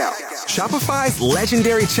checkout. Shopify's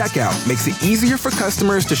legendary checkout makes it easier for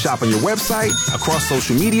customers to shop on your website, across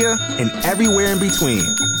social media, and everywhere in between.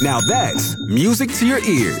 Now that's music to your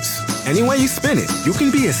ears. Any way you spin it, you can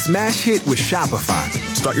be a smash hit with Shopify.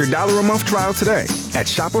 Start your $1 a month trial today at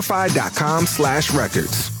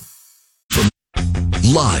shopify.com/records.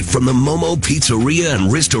 Live from the Momo Pizzeria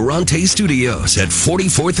and Ristorante Studios at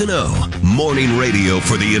 44th and O. Morning radio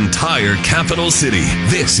for the entire capital city.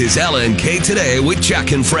 This is LNK Today with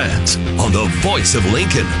Jack and Friends on the voice of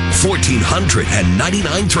Lincoln,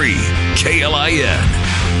 1499.3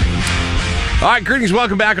 KLIN. All right, greetings.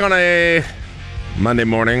 Welcome back on a Monday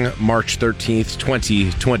morning, March 13th,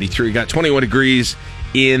 2023. Got 21 degrees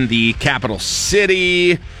in the capital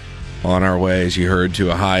city. On our way, as you heard, to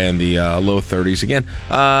a high in the low 30s again.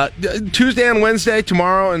 Tuesday and Wednesday,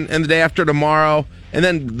 tomorrow and the day after tomorrow, and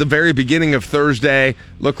then the very beginning of Thursday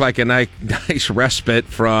look like a nice respite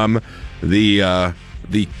from the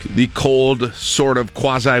cold, sort of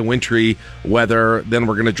quasi-wintry weather. Then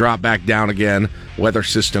we're going to drop back down again. Weather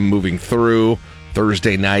system moving through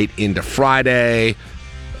Thursday night into Friday.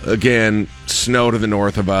 Again, snow to the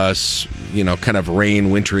north of us, kind of rain,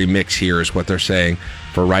 wintry mix here is what they're saying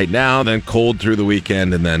for right now. Then cold through the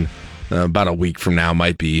weekend, and then about a week from now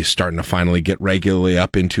might be starting to finally get regularly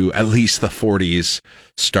up into at least the 40s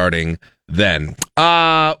starting then.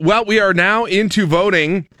 Well, we are now into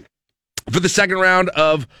voting for the second round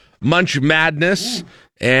of Munch Madness.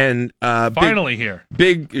 And finally here.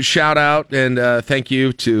 Big shout out and thank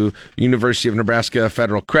you to University of Nebraska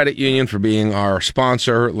Federal Credit Union for being our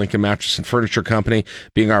sponsor, Lincoln Mattress and Furniture Company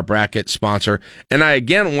being our bracket sponsor. And I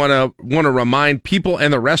again want to remind people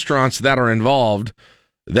and the restaurants that are involved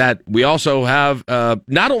that we also have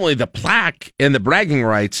not only the plaque and the bragging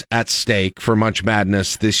rights at stake for Munch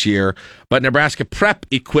Madness this year, but Nebraska Prep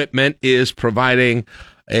Equipment is providing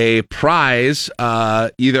a prize,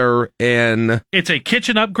 it's a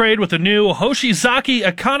kitchen upgrade with a new Hoshizaki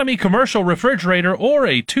Economy Commercial Refrigerator or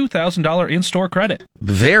a $2,000 in-store credit.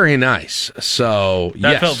 Very nice. So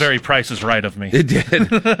that felt very Price is Right of me. It did.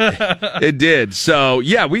 It did. So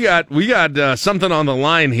yeah, we got something on the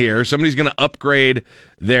line here. Somebody's going to upgrade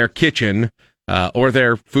their kitchen or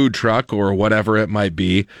their food truck or whatever it might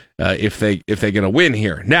be if they're going to win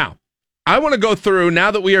here. Now, I want to go through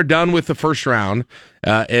now that we are done with the first round,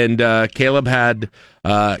 and Caleb had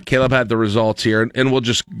the results here, and we'll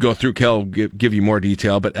just go through. Caleb give you more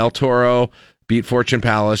detail, but El Toro beat Fortune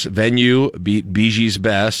Palace, Venue beat Biji's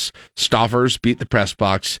Best, Stoffers beat the Press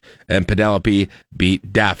Box, and Penelope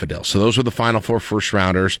beat Daffodil. So those were the final four first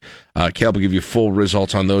rounders. Caleb will give you full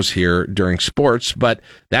results on those here during sports, but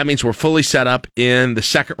that means we're fully set up in the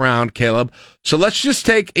second round, Caleb. So let's just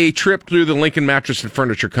take a trip through the Lincoln Mattress and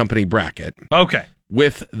Furniture Company bracket. Okay.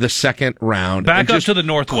 With the second round. Back up to the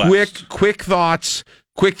Northwest. Quick thoughts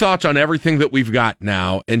on everything that we've got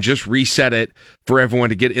now, and just reset it for everyone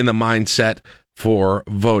to get in the mindset for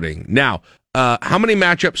voting. Now, how many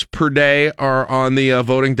matchups per day are on the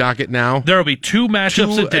voting docket now? There will be two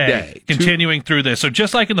matchups a day continuing through this. So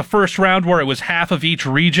just like in the first round where it was half of each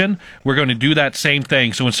region, we're going to do that same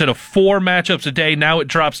thing. So instead of 4 matchups a day, now it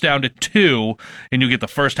drops down to 2, and you get the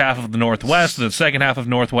first half of the Northwest, the second half of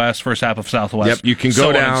Northwest, first half of Southwest. Yep, you can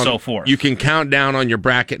go down and so forth. You can count down on your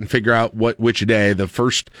bracket and figure out which day. The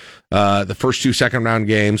first 2 second round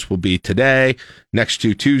games will be today, next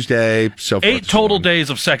 2 Tuesday, so forth. 8 total days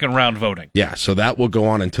of second round voting. Yeah, so that will go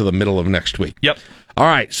on until the middle of next week. Yep. All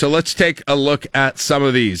right, so let's take a look at some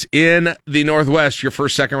of these. In the Northwest, your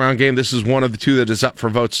first second round game, this is one of the 2 that is up for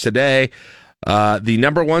votes today. The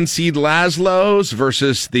number 1 seed Laszlo's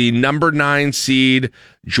versus the number 9 seed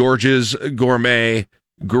George's Gourmet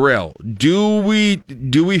Grill. Do we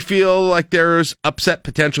feel like there's upset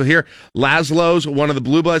potential here? Laszlo's, one of the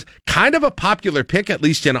Blue Bloods, kind of a popular pick, at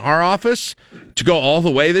least in our office, to go all the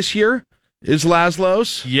way this year. Is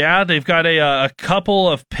Laszlo's? Yeah, they've got a couple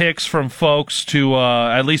of picks from folks to,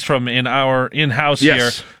 at least from in our in-house here.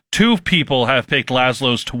 2 people have picked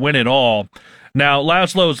Laszlo's to win it all. Now,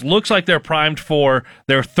 Laszlo's looks like they're primed for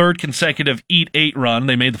their 3rd consecutive Eat 8 run.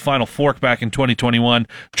 They made the Final Fork back in 2021.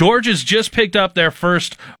 George's just picked up their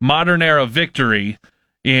first modern era victory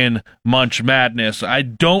in Munch Madness. I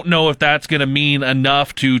don't know if that's going to mean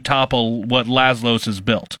enough to topple what Laszlo's has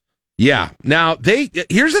built. Yeah. Now,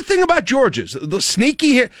 here's the thing about George's. The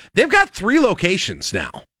sneaky here, they've got 3 locations now,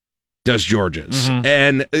 does George's. Mm-hmm.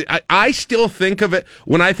 And I still think of it,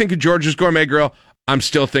 when I think of George's Gourmet Grill, I'm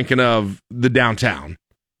still thinking of the downtown.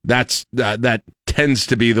 That tends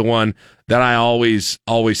to be the one that I always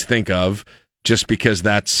think of, just because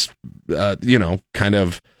that's kind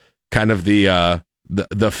of the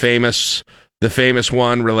famous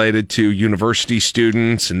one related to university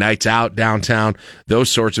students and nights out downtown, those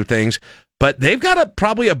sorts of things. But they've got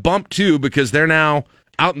probably a bump too, because they're now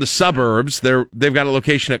out in the suburbs. They've got a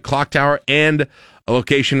location at Clock Tower and a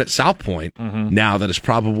location at South Point now that is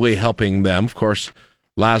probably helping them. Of course,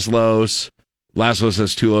 Laszlo's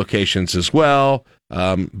has 2 locations as well.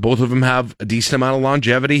 Both of them have a decent amount of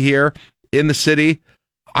longevity here in the city.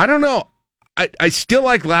 I don't know. I still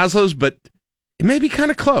like Laszlo's, but it may be kind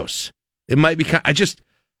of close. It might be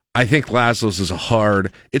I think Laszlo's is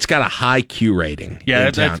it's got a high Q rating.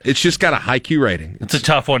 Yeah, it's just got a high Q rating. It's a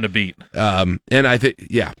tough one to beat. And I think,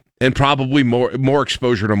 and probably more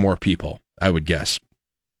exposure to more people, I would guess.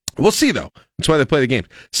 We'll see, though. That's why they play the games.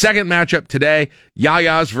 Second matchup today,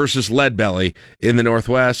 Yayas versus Lead Belly in the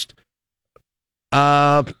Northwest.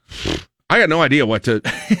 I got no idea what to.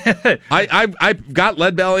 I've got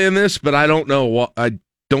Lead Belly in this, but I don't know what.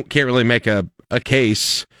 Can't really make a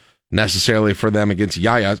case necessarily for them against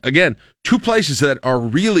Yayas. Again, two places that are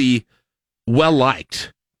really well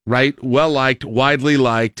liked, right? Well liked, widely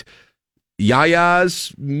liked.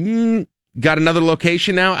 Yayas got another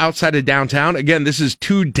location now outside of downtown. Again, this is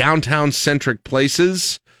two downtown centric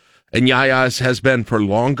places, and Yayas has been for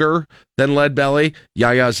longer than Lead Belly.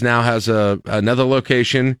 Yayas now has another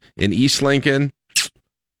location in East Lincoln.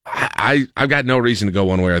 I've got no reason to go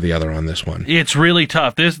one way or the other on this one. It's really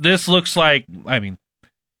tough. This looks like,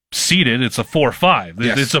 seeded. It's a 4-5.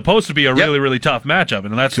 Yes. It's supposed to be a really, really tough matchup,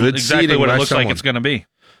 and that's exactly what it looks like it's going to be.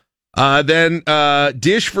 Then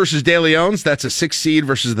Dish versus De Leon's. That's a 6 seed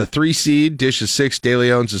versus the 3 seed. Dish is 6, De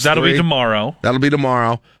Leon's is 3. That'll be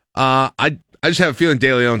tomorrow. I just have a feeling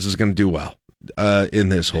De Leon's is going to do well in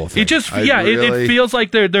this whole thing. It feels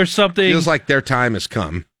like there's something. Feels like their time has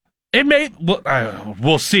come. It may.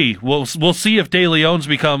 We'll see. We'll see if De Leon's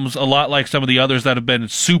becomes a lot like some of the others that have been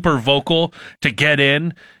super vocal to get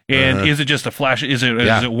in. And is it just a flash? Is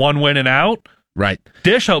it one win and out? Right.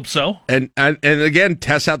 Dish hopes so. And again,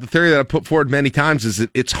 test out the theory that I put forward many times is that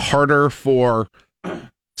it's harder for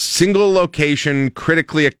single location,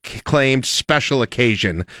 critically acclaimed, special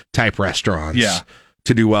occasion type restaurants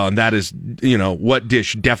to do well. And that is, what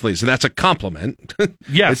Dish definitely is. And that's a compliment.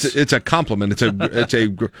 Yes. it's a compliment.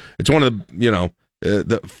 It's one of the,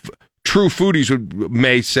 the true foodies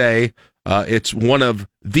may say it's one of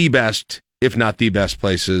the best, if not the best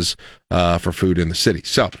places for food in the city.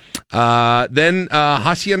 So then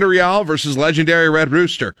Hacienda Real versus Legendary Red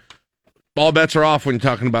Rooster. All bets are off when you're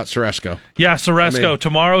talking about Ceresco. Yeah, Ceresco.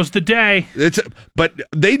 Tomorrow's the day. But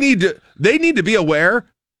they need to be aware.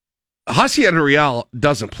 Hacienda Real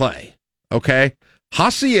doesn't play. Okay,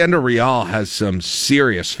 Hacienda Real has some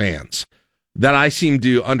serious fans that I seem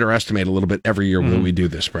to underestimate a little bit every year when we do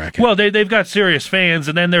this bracket. Well, they've got serious fans,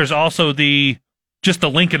 and then there's also the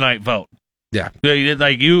Lincolnite vote. Yeah.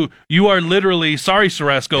 Like you are literally, sorry,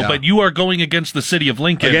 Ceresco, but you are going against the city of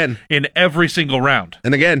Lincoln again in every single round.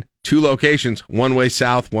 And again, 2 locations, one way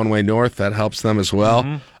south, one way north. That helps them as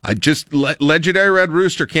well. Legendary Red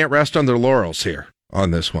Rooster can't rest on their laurels here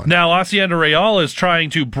on this one. Now, Hacienda Real is trying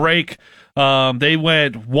to break. They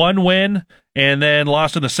went 1 win and then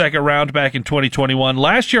lost in the second round back in 2021.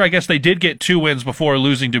 Last year, I guess they did get 2 wins before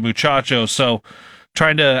losing to Muchachos. So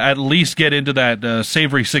trying to at least get into that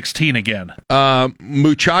savory 16 again.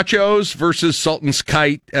 Muchachos versus Sultan's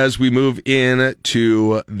Kite as we move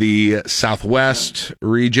into the Southwest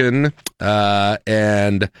region.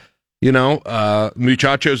 Muchachos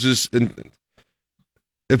is...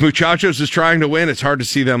 If Muchachos is trying to win, it's hard to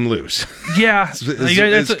see them lose. Yeah,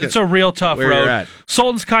 it's a real tough road.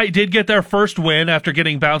 Sultan's Kite did get their first win after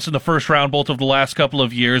getting bounced in the first round both of the last couple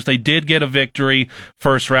of years. They did get a victory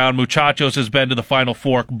first round. Muchachos has been to the Final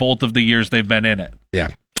Four both of the years they've been in it.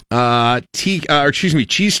 Yeah.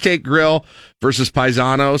 Cheesesteak Grill versus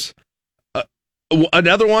Paisanos.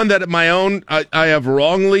 Another one that I have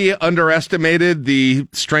wrongly underestimated the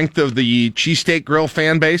strength of the Cheesesteak Grill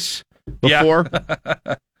fan base before.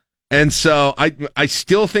 Yeah. And so I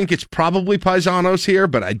still think it's probably Paisanos here,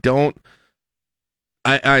 but I don't.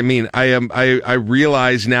 I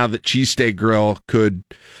realize now that Cheesesteak Grill could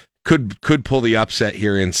pull the upset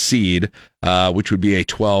here in seed, which would be a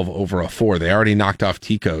 12 over a 4. They already knocked off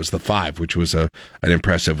Tico's the 5, which was an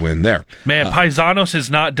impressive win there. Man, Paisanos has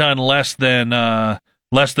not done less than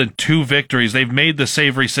 2 victories. They've made the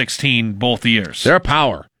Savory 16 both years. They're a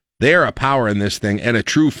power. They are a power in this thing and a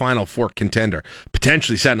true Final Four contender,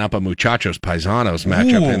 potentially setting up a Muchachos Paisanos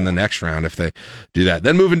matchup in the next round if they do that.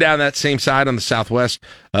 Then moving down that same side on the Southwest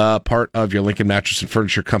part of your Lincoln Mattress and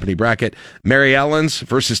Furniture Company bracket, Mary Ellen's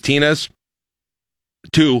versus Tina's.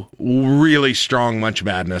 2 really strong Munch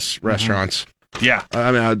Madness restaurants. Yeah.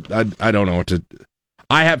 I mean, I don't know what to...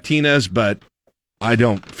 I have Tina's, but I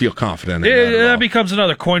don't feel confident in that becomes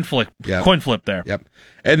another coin flip there. Yep.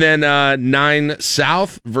 And then 9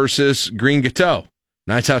 South versus Green Gateau.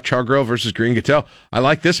 9 South Char Grill versus Green Gateau. I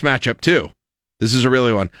like this matchup, too. This is a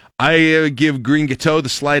really one. I give Green Gateau the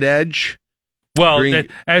slight edge. Well,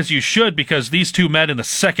 as you should, because these two met in the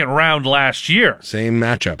second round last year. Same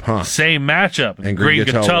matchup, huh? Same matchup. And Green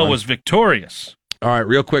Gateau was victorious. All right,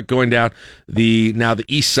 real quick, going down the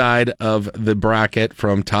east side of the bracket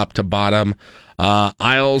from top to bottom.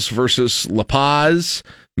 Isles versus La Paz,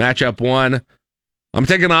 matchup 1. I'm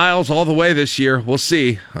taking Isles all the way this year. We'll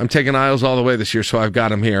see. I'm taking Isles all the way this year, so I've got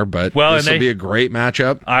them here. But this will be a great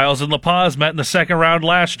matchup. Isles and La Paz met in the second round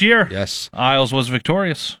last year. Yes. Isles was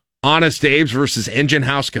victorious. Honest Abe's versus Engine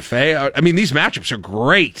House Cafe. I mean, these matchups are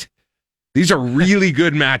great. These are really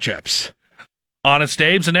good matchups. Honest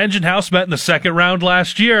Abe's and Engine House met in the second round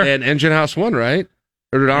last year. And Engine House won, right?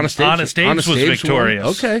 Or did Honest Abe's? Honest Abe's was victorious.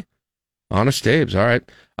 Won? Okay. Honest Abe's, all right.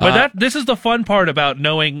 But this is the fun part about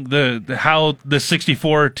knowing how the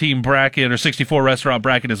 64-team bracket or 64 restaurant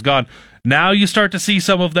bracket has gone. Now you start to see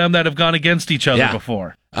some of them that have gone against each other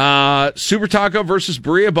before. Super Taco versus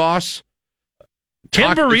Burrilla Boss.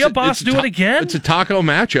 Can Burrilla Boss do it again? It's a taco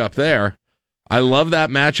matchup there. I love that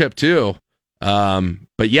matchup too.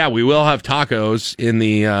 But yeah, we will have tacos in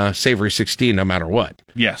the Savory 16 no matter what.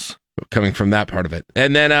 Yes. Coming from that part of it.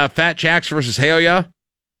 And then Fat Jack's versus Heoya.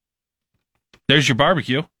 There's your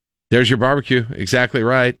barbecue. There's your barbecue. Exactly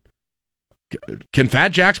right. Can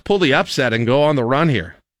Fat Jack's pull the upset and go on the run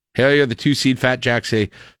here? Heoya, the 2 seed, Fat Jack's a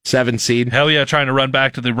 7 seed. Heoya trying to run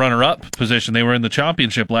back to the runner-up position. They were in the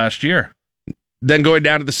championship last year. Then going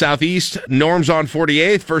down to the southeast, Norm's on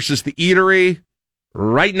 48th versus the Eatery,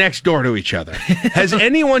 right next door to each other. Has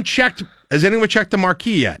anyone checked the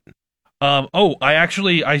marquee yet?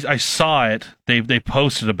 I saw it. They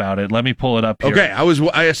posted about it. Let me pull it up here. Okay,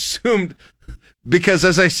 I assumed, because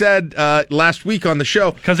as I said last week on the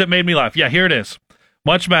show, because it made me laugh. Yeah, here it is.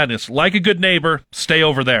 Much Madness. Like a good neighbor, stay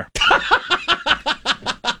over there.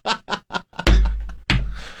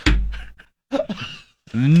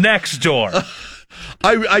 Next door.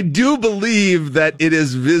 I do believe that it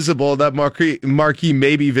is visible, that marquee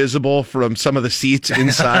may be visible from some of the seats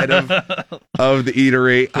inside of the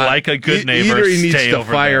Eatery. Like a good neighbor, Eatery needs stay to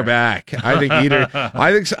over fire there. back. I think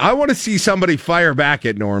Eatery. I want to see somebody fire back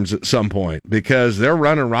at Norm's at some point because they're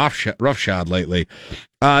running roughshod lately.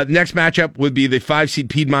 Next matchup would be the 5 seed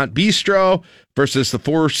Piedmont Bistro versus the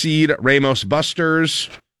 4 seed Ramos Busters.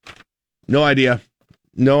 No idea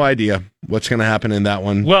what's going to happen in that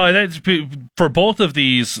one. Well, for both of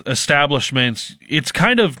these establishments, it's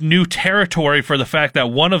kind of new territory for the fact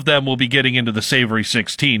that one of them will be getting into the Savory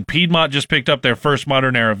 16. Piedmont just picked up their first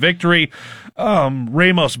Modern Era victory.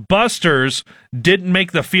 Ramos Busters didn't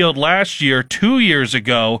make the field last year. 2 years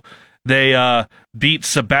ago, they beat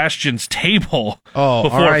Sebastian's Table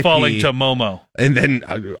before falling to Momo. And then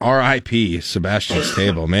R.I.P. Sebastian's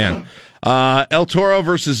Table, man. El Toro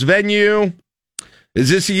versus Venue. Is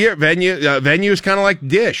this a year? Venue is kind of like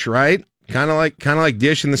Dish, right? Kind of like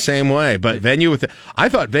Dish in the same way. But Venue I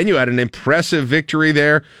thought Venue had an impressive victory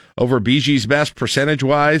there over BG's Best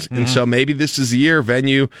percentage-wise, and so maybe this is the year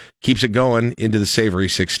Venue keeps it going into the Savory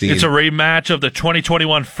 16. It's a rematch of the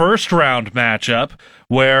 2021 first-round matchup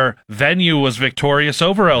where Venue was victorious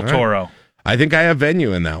over El Toro. I think I have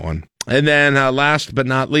Venue in that one. And then last but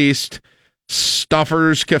not least,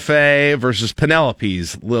 Stuffers Cafe versus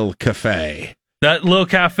Penelope's Little Cafe. That little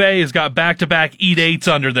cafe has got back-to-back Eat Eights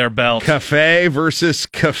under their belt. Cafe versus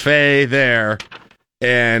cafe there.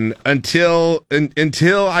 And until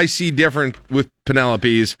I see different with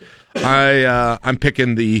Penelope's, I'm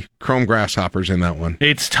picking the Chrome Grasshoppers in that one.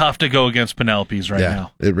 It's tough to go against Penelope's right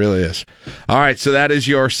now. It really is. All right, so that is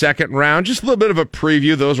your second round. Just a little bit of a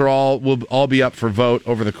preview. Those will all be up for vote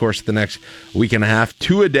over the course of the next week and a half.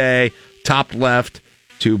 2 a day, top left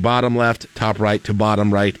to bottom left, top right to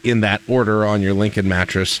bottom right, in that order on your Lincoln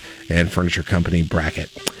Mattress and Furniture Company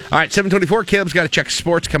bracket. All right, 7:24. Caleb's got to check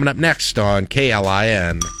sports coming up next on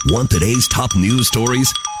KLIN. Want today's top news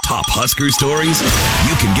stories? Top Husker stories?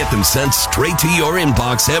 You can get them sent straight to your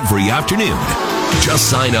inbox every afternoon.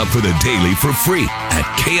 Just sign up for the Daily for free at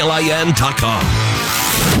KLIN.com.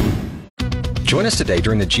 Join us today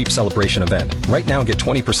during the Jeep Celebration event. Right now, get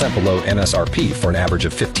 20% below MSRP for an average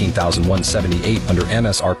of $15,178 under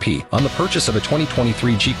MSRP on the purchase of a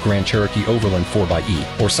 2023 Jeep Grand Cherokee Overland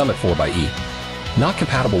 4xE or Summit 4xE. Not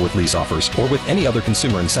compatible with lease offers or with any other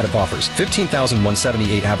consumer incentive offers.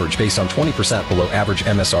 $15,178 average based on 20% below average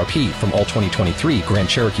MSRP from all 2023 Grand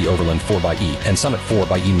Cherokee Overland 4xE and Summit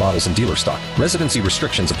 4xE models in dealer stock. Residency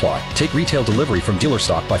restrictions apply. Take retail delivery from dealer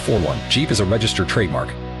stock by 4/1. Jeep is a registered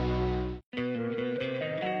trademark.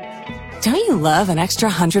 Don't you love an extra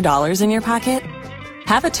 $100 in your pocket?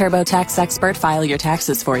 Have a TurboTax expert file your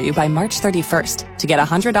taxes for you by March 31st to get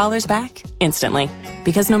 $100 back instantly.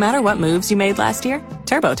 Because no matter what moves you made last year,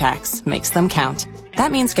 TurboTax makes them count.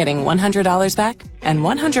 That means getting $100 back and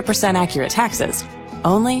 100% accurate taxes,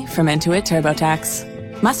 only from Intuit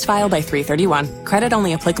TurboTax. Must file by 3/31. Credit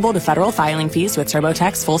only applicable to federal filing fees with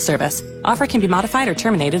TurboTax full service. Offer can be modified or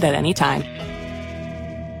terminated at any time.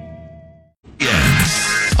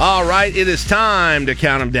 All right, it is time to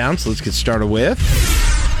count them down, so let's get started with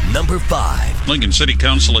number 5. Lincoln City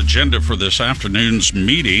Council agenda for this afternoon's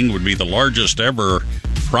meeting would be the largest ever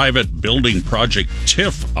private building project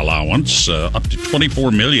TIF allowance. Up to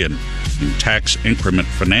 $24 million in tax increment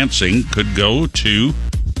financing could go to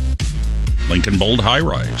Lincoln Bold High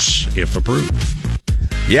Rise if approved.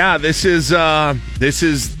 Yeah, this is that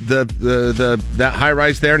high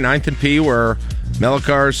rise there, 9th and P, where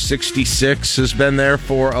Mellicar's 66 has been there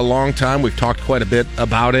for a long time. We've talked quite a bit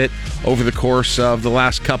about it over the course of the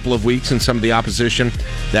last couple of weeks and some of the opposition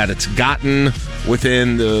that it's gotten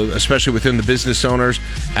especially within the business owners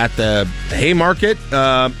at the Haymarket.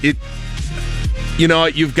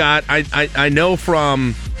 You've got, I know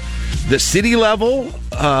from the city level,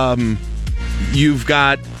 you've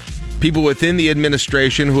got people within the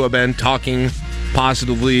administration who have been talking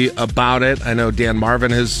positively about it. I know Dan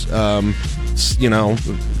Marvin has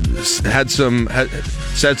said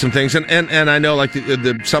some things, and I know like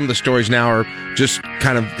some of the stories now are just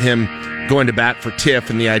kind of him going to bat for TIF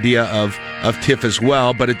and the idea of TIF as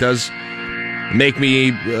well. But it does make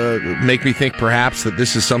me think perhaps that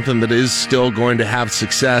this is something that is still going to have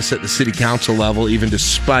success at the city council level, even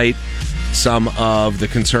despite some of the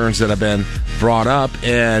concerns that have been brought up.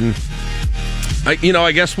 And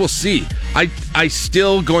I guess we'll see. I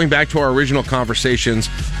still, going back to our original conversations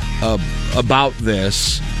about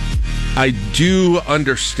this, I do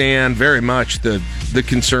understand very much the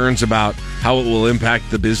concerns about how it will impact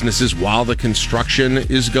the businesses while the construction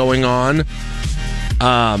is going on.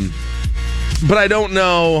 But I don't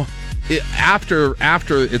know, after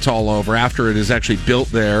it's all over, after it is actually built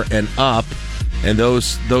there and up and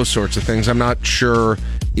those sorts of things, I'm not sure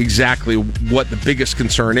exactly what the biggest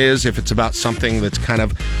concern is, if it's about something that's kind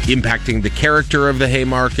of impacting the character of the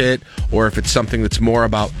Haymarket, or if it's something that's more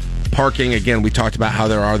about parking. Again, we talked about how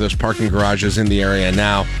there are those parking garages in the area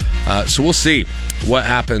now. So we'll see what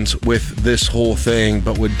happens with this whole thing,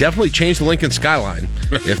 but would definitely change the Lincoln skyline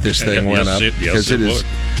if this thing went up, because it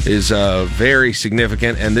is very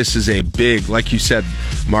significant, and this is a big, like you said,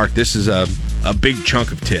 Mark, this is a big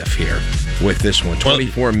chunk of TIF here with this one.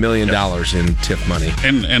 $24 million in TIF money.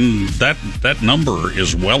 And that number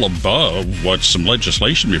is well above what's some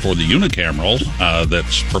legislation before the unicameral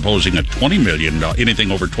that's proposing a $20 million,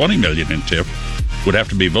 anything over $20 million in TIF would have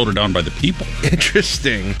to be voted on by the people.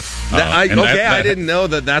 Interesting. I didn't know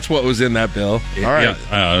that that's what was in that bill. All right.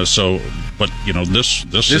 But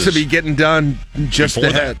this would be getting done just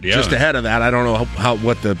ahead of that. I don't know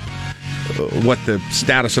what the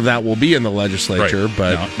status of that will be in the legislature, right.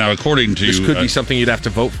 But now according to this could be something you'd have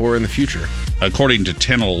to vote for in the future. According to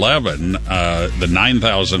 1011, the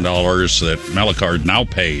 $9,000 that Mellicard now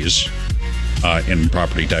pays in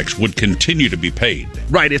property tax would continue to be paid.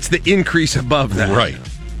 Right, it's the increase above that, right,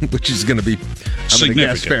 which is going to be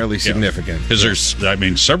fairly significant. Because there's,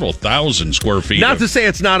 several thousand square feet. Not to say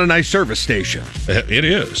it's not a nice service station. It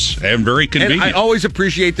is, and very convenient. And I always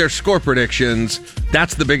appreciate their score predictions.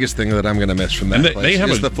 That's the biggest thing that I'm going to miss from that place. They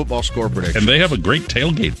have the football score predictions. And they have a great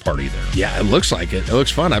tailgate party there. Yeah, it looks like it. It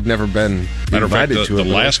looks fun. I've never been invited to it. The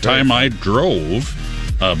last time I drove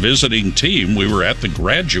a visiting team, we were at the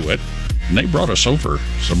Graduate, and they brought us over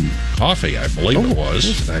some coffee, I believe it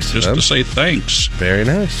was. Nice just to say thanks. Very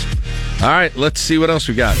nice. All right, let's see what else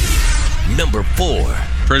we got. Number 4.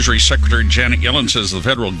 Treasury Secretary Janet Yellen says the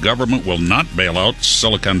federal government will not bail out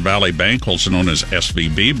Silicon Valley Bank, also known as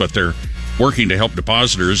SVB, but they're working to help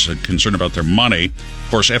depositors concerned about their money. Of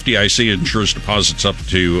course, FDIC insures deposits up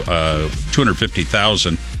to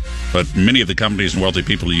 $250,000, but many of the companies and wealthy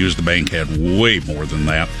people who use the bank had way more than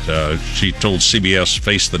that. She told CBS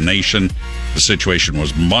Face the Nation the situation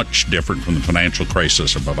was much different from the financial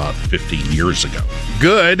crisis of about 15 years ago.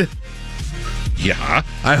 Good. Yeah.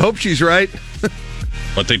 I hope she's right.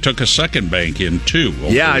 But they took a second bank in, too.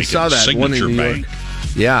 Yeah, I saw that. Signature one in New Bank. York.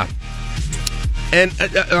 Yeah.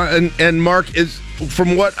 And Mark, is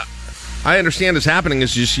from what I understand is happening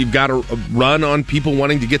is just you've got a run on people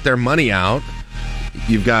wanting to get their money out.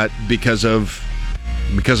 You've got because of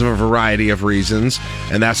a variety of reasons,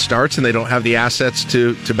 and that starts, and they don't have the assets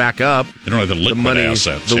to back up. They don't have the liquid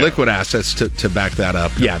assets. Liquid assets to back that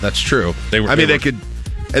up. Yeah, that's true. They could,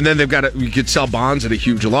 and then you could sell bonds at a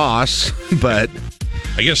huge loss, but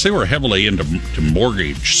I guess they were heavily into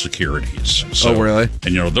mortgage securities. So, oh, really?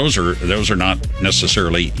 And those are not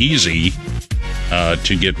necessarily easy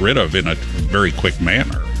to get rid of in a very quick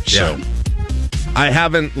manner. So, I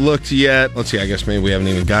haven't looked yet. Let's see. I guess maybe we haven't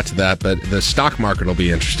even got to that. But the stock market will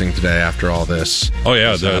be interesting today after all this. Oh,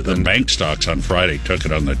 yeah. The bank stocks on Friday took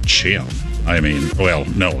it on the chin. I mean, well,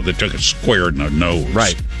 no, they took it square in the nose.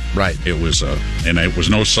 Right. It was and it was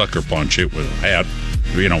no sucker punch. It was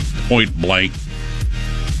point blank.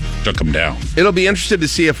 Took them down. It'll be interesting to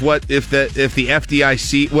see if the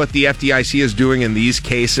FDIC is doing in these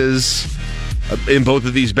cases in both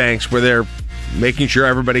of these banks where they're making sure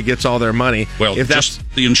everybody gets all their money. Well, if that's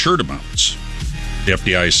just the insured amounts, the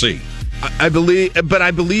FDIC.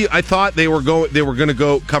 I thought they were going to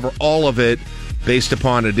go cover all of it based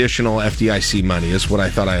upon additional FDIC money is what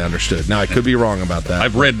I thought I understood. Now I could be wrong about that.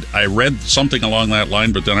 I read something along that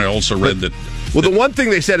line, but then I also read that. Well, the one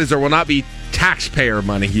thing they said is there will not be taxpayer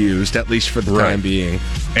money used, at least for the time being.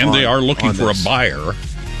 And they are looking for a buyer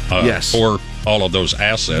for all of those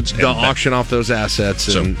assets. They'll auction off those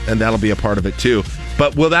assets, and that'll be a part of it, too.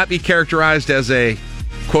 But will that be characterized as a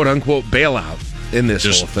quote-unquote bailout in this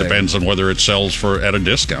whole thing? Depends on whether it sells at a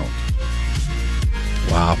discount.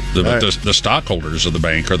 Wow. The stockholders of the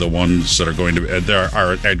bank are the ones that are going to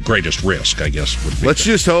are at greatest risk, I guess. Let's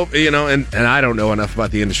just hope, and I don't know enough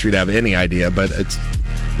about the industry to have any idea, but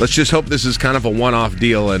let's just hope this is kind of a one-off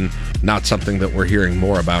deal and not something that we're hearing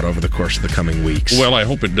more about over the course of the coming weeks. Well, I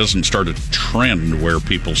hope it doesn't start a trend where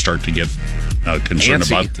people start to get concerned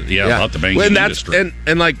about the banking industry.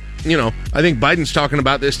 And I think Biden's talking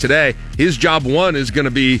about this today. His job one is going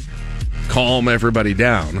to be calm everybody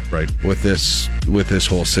down with this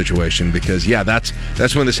whole situation, because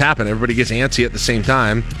that's when this happened. Everybody gets antsy at the same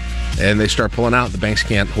time and they start pulling out. The banks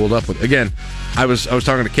can't hold up with. Again, I was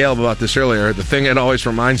talking to Caleb about this earlier. The thing it always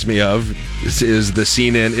reminds me of is the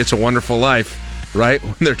scene in It's a Wonderful Life, right?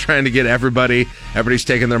 When they're trying to get everybody's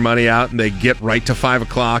taking their money out, and they get right to 5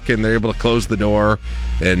 o'clock, and they're able to close the door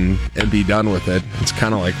and be done with it. It's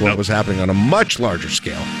kind of like what was happening on a much larger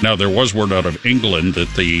scale. Now, there was word out of England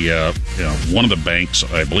that the one of the banks,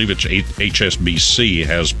 I believe it's HSBC,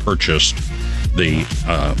 has purchased the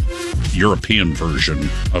European version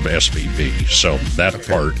of SVB. So that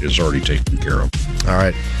part is already taken care of. All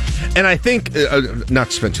right. And I think, not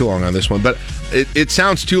to spend too long on this one, but it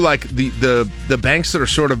sounds too like the banks that are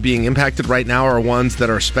sort of being impacted right now are ones that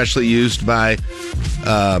are especially used by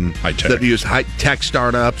high-tech. that use high-tech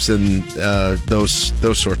startups and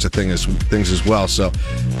those sorts of things as well. So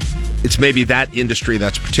it's maybe that industry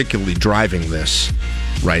that's particularly driving this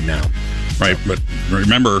right now. Right, but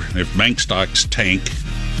remember, if bank stocks tank,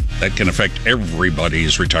 that can affect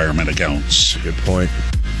everybody's retirement accounts. Good point.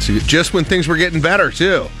 So just when things were getting better,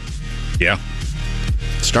 too. Yeah.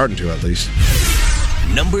 Starting to, at least.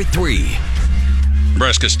 Number 3.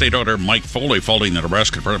 Nebraska State Auditor Mike Foley faulting the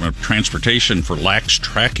Nebraska Department of Transportation for lax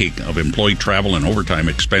tracking of employee travel and overtime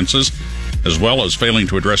expenses, as well as failing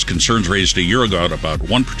to address concerns raised a year ago about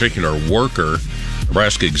one particular worker.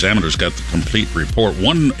 Nebraska examiners got the complete report.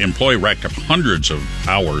 One employee racked up hundreds of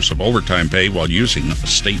hours of overtime pay while using a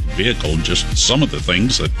state vehicle. Just some of the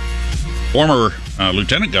things that former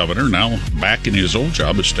Lieutenant Governor, now back in his old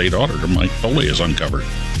job as State Auditor, Mike Foley, has uncovered.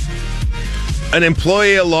 An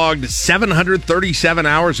employee logged 737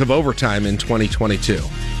 hours of overtime in 2022,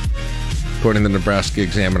 according to the Nebraska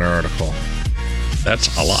Examiner article.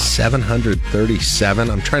 That's a lot. 737.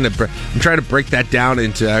 I'm trying to break that down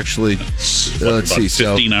into actually. Let's see.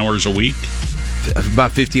 15 hours a week.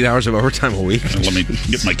 About 15 hours of overtime a week. Let me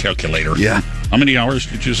get my calculator. Yeah. How many hours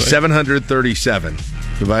did you say? 737.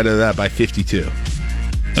 Divided that by 52.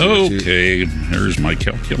 Okay. Here's my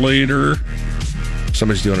calculator.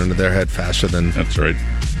 Somebody's doing it in their head faster than. That's right.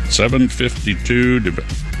 752.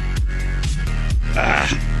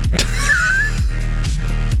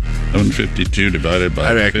 752 divided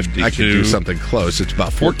by 52. I could do something close. It's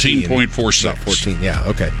about 14.46. About 14, yeah,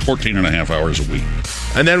 okay. 14 and a half hours a week.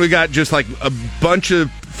 And then we got just like a bunch of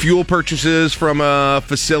fuel purchases from a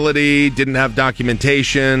facility, didn't have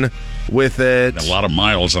documentation with it. A lot of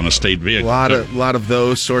miles on a state vehicle. A lot of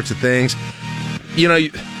those sorts of things.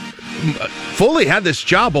 Foley had this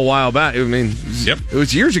job a while back. I mean, It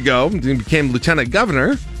was years ago. He became Lieutenant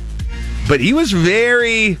Governor. But he was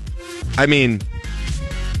very,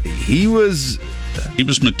 he was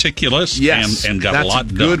meticulous, yes, and got a lot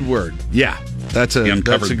done. That's a good word. Yeah, that's a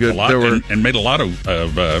good. A lot and made a lot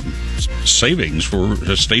of savings for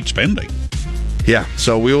state spending. Yeah,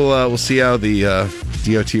 so we'll see how the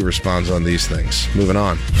DOT responds on these things. Moving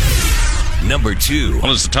on. Number 2.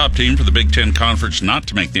 Well, as the top team for the Big Ten Conference not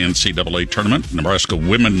to make the NCAA tournament, Nebraska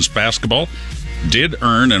women's basketball did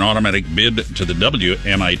earn an automatic bid to the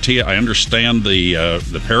WNIT. I understand the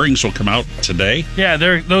pairings will come out today. Yeah,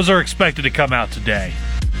 those are expected to come out today.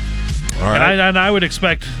 All right. And I would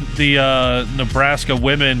expect the Nebraska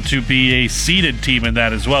women to be a seeded team in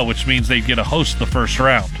that as well, which means they get to host the first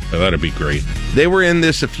round. That'd be great. They were in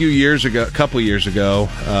this a couple years ago,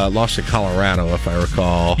 lost to Colorado, if I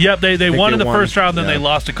recall. Yep, they won in the first round, then yeah. they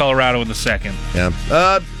lost to Colorado in the second.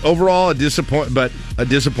 Yeah. Overall, a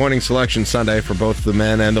disappointing selection Sunday for both the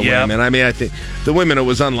men and the women. I mean, I think the women, it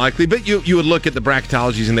was unlikely, but you would look at the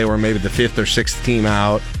bracketologies and they were maybe the 5th or 6th team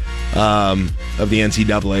out of the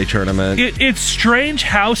NCAA tournament. It's strange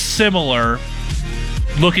how similar,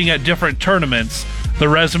 looking at different tournaments, the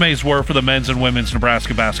resumes were for the men's and women's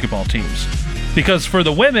Nebraska basketball teams. Because for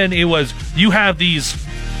the women, it was, you have these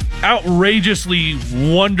outrageously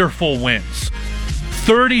wonderful wins.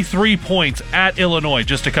 33 points at Illinois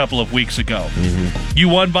just a couple of weeks ago. Mm-hmm. You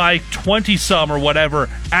won by 20-some or whatever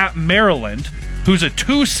at Maryland, who's a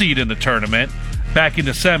 2 seed in the tournament, back in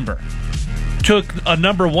December. Took a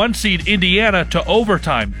number 1 seed, Indiana, to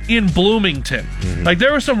overtime in Bloomington. Mm-hmm. Like,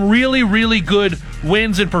 there were some really, really good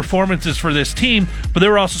wins and performances for this team, but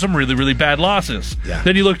there were also some really, really bad losses. Yeah.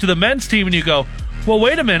 Then you look to the men's team and you go, well,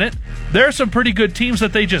 wait a minute. There are some pretty good teams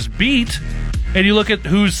that they just beat. And you look at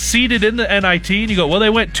who's seeded in the NIT, and you go, well,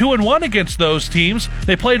 they went 2-1 against those teams.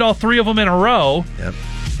 They played all 3 of them in a row. Yep.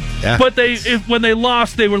 Yeah. But when they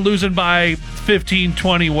lost, they were losing by 15,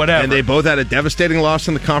 20, whatever. And they both had a devastating loss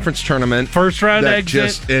in the conference tournament. First round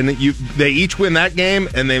exit. They each win that game,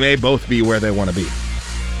 and they may both be where they want to be.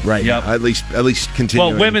 Right. Yep. At least continue.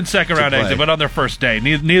 Well, women's second round exit, but on their first day.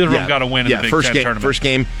 Neither of them got a win in the Big Ten tournament. First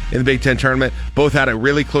game in the Big Ten tournament. Both had a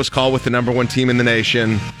really close call with the number 1 team in the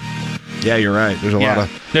nation. Yeah, you're right. There's a lot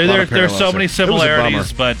of there's so many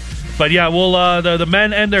similarities, but yeah, we'll the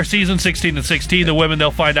men end their season 16-16. The women,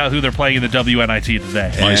 they'll find out who they're playing in the WNIT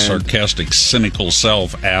today. My sarcastic, cynical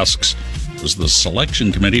self asks, was the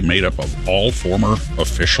selection committee made up of all former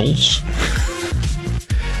officials?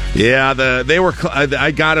 Yeah, they were.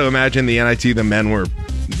 I got to imagine the NIT. The men were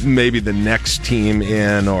maybe the next team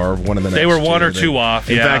in, or one of the next. They were 1 or 2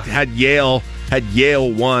 off. In fact, had Yale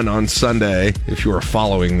won on Sunday, if you were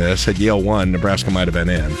following this, had Yale won, Nebraska might have been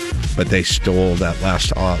in, but they stole that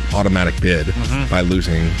last automatic bid by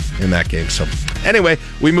losing in that game. So anyway,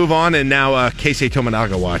 we move on, and now Keisei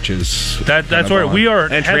Tominaga watches. That's where we are.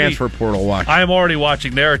 And heavy. transfer portal watch. I am already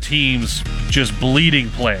watching. There are teams just bleeding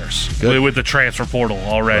players with the transfer portal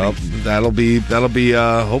already. Well, that'll be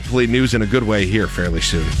hopefully news in a good way here fairly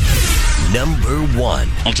soon. Number 1.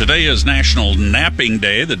 Well, today is National Napping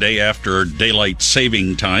Day, the day after daylight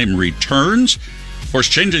saving time returns. Of course,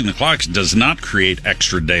 changing the clocks does not create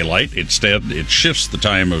extra daylight. Instead, it shifts the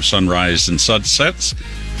time of sunrise and sunsets.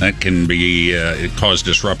 That can cause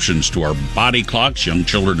disruptions to our body clocks. Young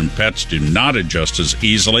children and pets do not adjust as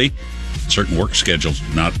easily. Certain work schedules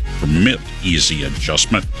do not permit easy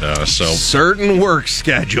adjustment. Certain work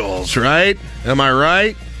schedules, right? Am I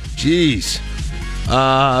right? Jeez.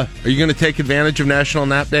 Are you going to take advantage of National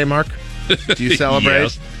Nap Day, Mark? Do you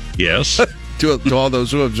celebrate? Yes. to all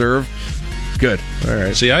those who observe? Good. All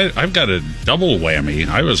right. See, I've got a double whammy.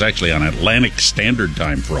 I was actually on Atlantic Standard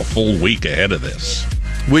Time for a full week ahead of this.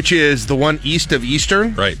 Which is the one east of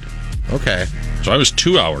Eastern? Right. Okay. So I was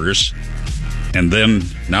 2 hours, and then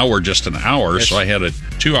now we're just an hour, so I had a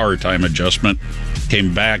 2-hour time adjustment,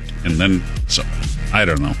 came back, and then... So, I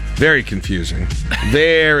don't know. Very confusing.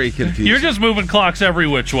 Very confusing. You're just moving clocks every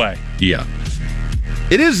which way. Yeah.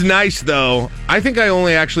 It is nice, though. I think I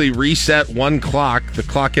only actually reset one clock, the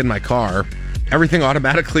clock in my car. Everything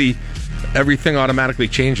automatically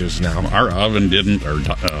changes now. Our oven didn't.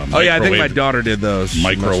 I think my daughter did those.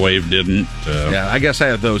 Microwave didn't. Yeah, I guess I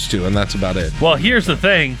have those two, and that's about it. Well, here's the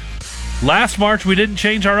thing. Last March, we didn't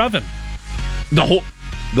change our oven. The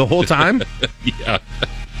whole time? Yeah.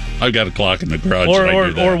 I've got a clock in the garage.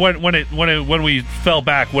 Or when we fell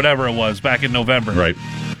back, whatever it was, back in November. Right.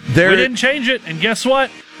 We didn't change it, and guess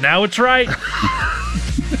what? Now it's right.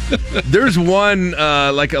 There's one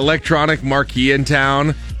like electronic marquee in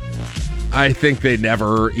town. I think they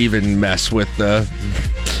never even mess with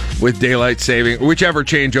daylight saving, whichever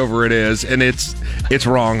changeover it is, and it's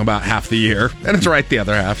wrong about half the year, and it's right the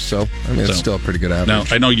other half. So it's still a pretty good average.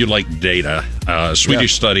 Now I know you like data. A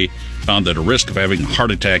Swedish study found that a risk of having a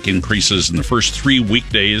heart attack increases in the first 3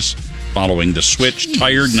 weekdays following the switch.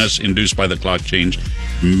 Tiredness induced by the clock change,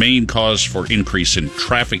 main cause for increase in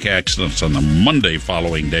traffic accidents on the Monday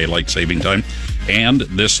following daylight saving time. And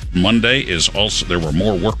this Monday is also, there were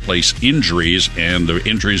more workplace injuries, and the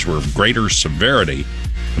injuries were of greater severity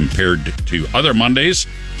compared to other Mondays.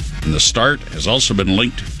 And the start has also been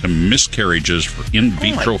linked to miscarriages for in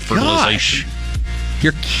vitro fertilization. Gosh.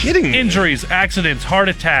 You're kidding me. Injuries, accidents, heart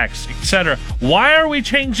attacks, etc. Why are we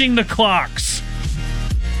changing the clocks?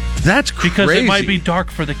 That's crazy. Because it might be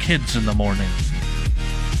dark for the kids in the morning.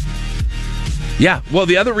 Yeah. Well,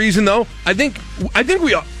 the other reason, though, I think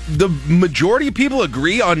the majority of people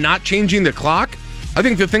agree on not changing the clock. I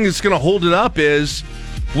think the thing that's going to hold it up is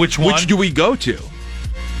which one? Which do we go to?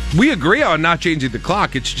 We agree on not changing the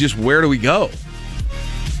clock. It's just where do we go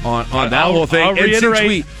on that whole thing? I'll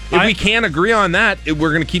reiterate, and since we can't agree on that,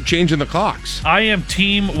 we're going to keep changing the clocks. I am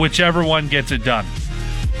team whichever one gets it done.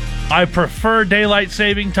 I prefer daylight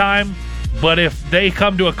saving time, but if they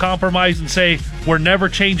come to a compromise and say we're never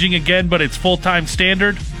changing again, but it's full-time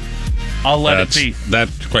standard, I'll let it be. That,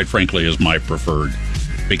 quite frankly, is my preferred.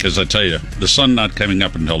 Because I tell you, the sun not coming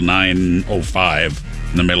up until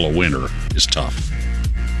 9:05 in the middle of winter is tough.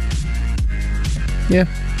 Yeah,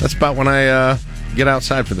 that's about when I get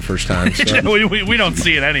outside for the first time. So. we don't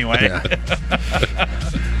see it anyway. All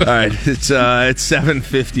right, it's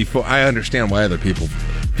 7:54. I understand why other people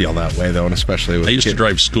feel that way, though, and especially with I used to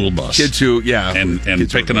drive school bus. Kids who, and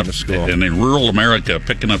kids picking up school. And in rural America,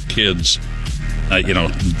 picking up kids,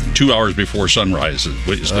 2 hours before sunrise is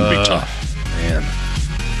going to be tough. Man,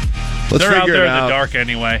 let's they're out figure there it in out. the dark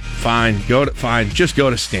anyway. Fine, just go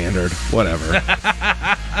to standard, whatever.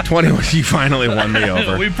 21. You finally won me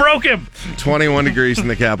over. We broke him. 21 degrees in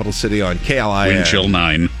the capital city on KLIN. Wind chill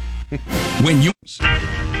 9.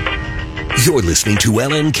 You're listening to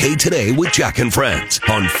LNK Today with Jack and Friends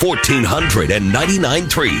on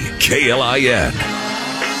 1499.3 KLIN.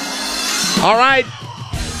 All right.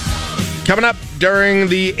 Coming up during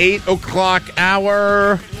the 8 o'clock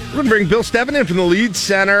hour, we're going to bring Bill Steffen in from the Leeds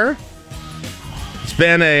Center. It's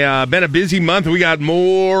been a busy month. We got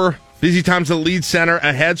more busy times at the Leeds Center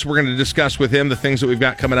ahead, so we're going to discuss with him the things that we've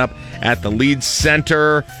got coming up at the Leeds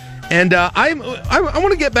Center. And I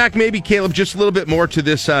want to get back, maybe, Caleb, just a little bit more to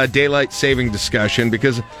this daylight saving discussion,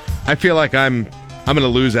 because I feel like I'm going to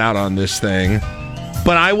lose out on this thing.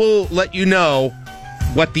 But I will let you know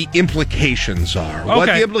what the implications are. Okay. What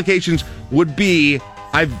the implications would be.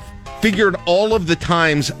 I've figured all of the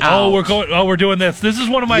times out. We're doing this. This is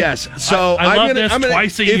one of my... Yes, so I love this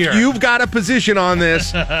twice a year. If you've got a position on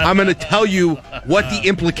this, I'm going to tell you what the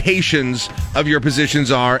implications of your positions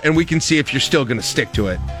are, and we can see if you're still going to stick to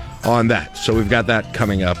it on that. So we've got that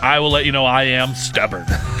coming up. I will let you know I am stubborn.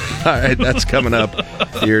 All right, that's coming up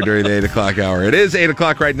here during the 8 o'clock hour. It is 8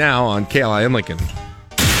 o'clock right now on KLIN Lincoln.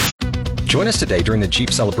 Join us today during the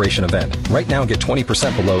Jeep Celebration event. Right now, get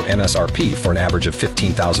 20% below MSRP for an average of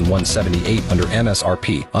 $15,178 under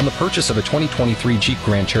MSRP on the purchase of a 2023 Jeep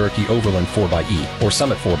Grand Cherokee Overland 4xE or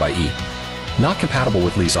Summit 4xE. Not compatible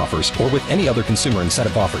with lease offers or with any other consumer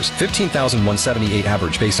incentive offers. $15,178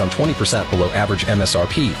 average based on 20% below average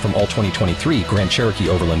MSRP from all 2023 Grand Cherokee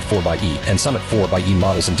Overland 4xE and Summit 4xE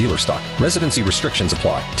models in dealer stock. Residency restrictions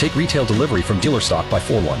apply. Take retail delivery from dealer stock by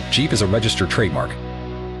 4/1. Jeep is a registered trademark.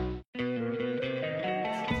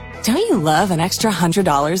 Don't you love an extra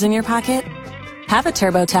 $100 in your pocket? Have a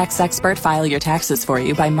TurboTax expert file your taxes for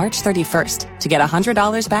you by March 31st to get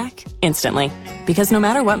 $100 back instantly. Because no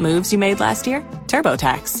matter what moves you made last year,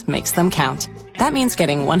 TurboTax makes them count. That means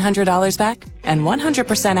getting $100 back and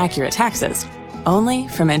 100% accurate taxes only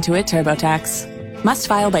from Intuit TurboTax. Must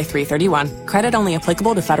file by 3/31. Credit only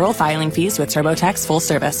applicable to federal filing fees with TurboTax full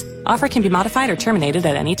service. Offer can be modified or terminated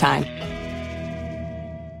at any time.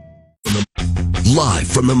 Live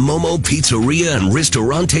from the Momo Pizzeria and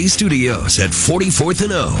Ristorante Studios at 44th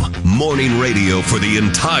and O. Morning radio for the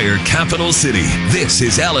entire capital city. This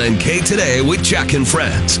is LNK Today with Jack and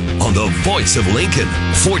Friends on the voice of Lincoln,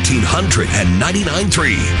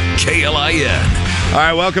 1499.3 KLIN. All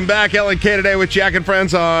right, welcome back. LNK Today with Jack and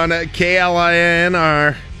Friends on KLIN.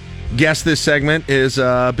 Our guest this segment is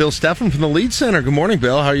Bill Steffen from the Leeds Center. Good morning,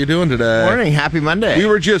 Bill. How are you doing today? Morning. Happy Monday. We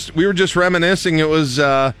were just reminiscing. It was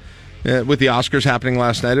with the Oscars happening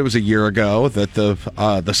last night. It was a year ago that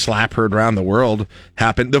the slap heard around the world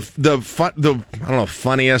happened. The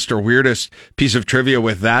funniest or weirdest piece of trivia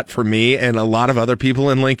with that for me and a lot of other people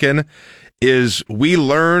in Lincoln is we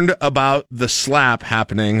learned about the slap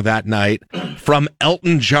happening that night from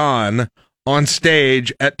Elton John on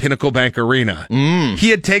stage at Pinnacle Bank Arena. He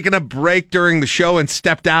had taken a break during the show and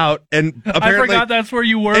stepped out, and apparently I forgot that's where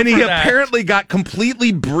you were. And he for that. apparently got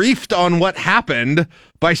completely briefed on what happened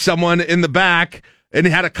by someone in the back and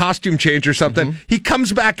he had a costume change or something. He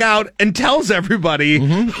comes back out and tells everybody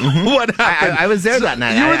what happened. I was there that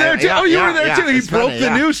night. You were there too. You were there too. He It's broke funny,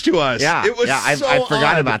 the news to us. Yeah, it was I so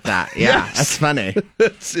forgot odd. about that. Yeah, Yes. that's funny.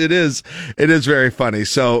 It is. It is very funny.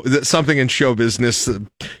 So something in show business,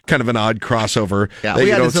 kind of an odd crossover. Yeah, that we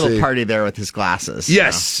you had don't this little see. party there with his glasses.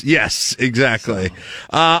 Yes, exactly.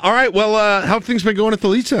 All right. Well, how have things been going at the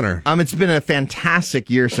Lead Center? It's been a fantastic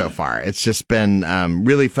year so far. It's just been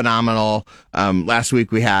really phenomenal. Last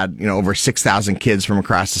week we had over 6,000 kids from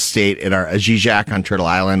across the state at our Zizek on Turtle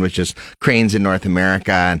Island, which is cranes in North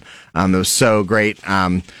America, and it was so great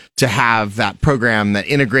to have that program that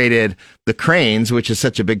integrated the cranes, which is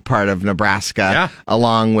such a big part of Nebraska,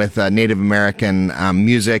 along with Native American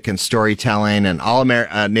music and storytelling and all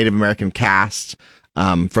Native American cast.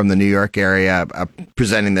 From the New York area,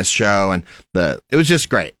 presenting this show, and it was just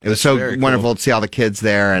great. It was so wonderful to see all the kids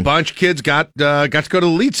there, and a bunch of kids got to go to the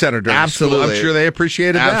Lead Center during absolutely. school. I'm sure they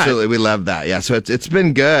appreciated that. Absolutely, we love that. Yeah, so it's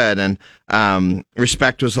been good, and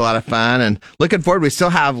Respect was a lot of fun, and looking forward. We still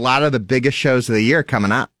have a lot of the biggest shows of the year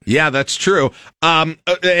coming up. Yeah, that's true. And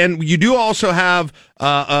you do also have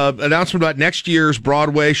announcement about next year's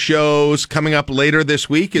Broadway shows coming up later this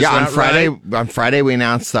week. Is that on Friday. right? On Friday, we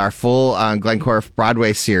announced our full Glencore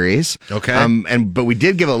Broadway series. Okay. But we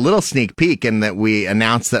did give a little sneak peek in that we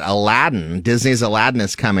announced that Disney's Aladdin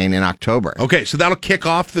is coming in October. Okay, so that'll kick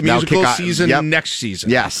off the musical season next season.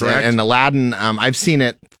 Yes, correct? and Aladdin, I've seen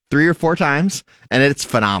it 3 or 4 times, and it's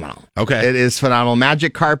phenomenal. Okay. It is phenomenal.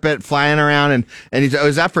 Magic carpet flying around, and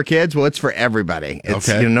is that for kids? Well, it's for everybody. It's,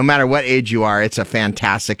 no matter what age you are, it's a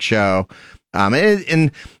fantastic show.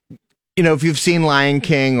 And if you've seen Lion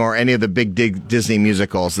King or any of the big Disney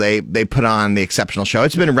musicals, they put on the exceptional show.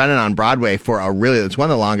 It's been running on Broadway for it's one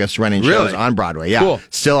of the longest running shows on Broadway. Yeah. Cool.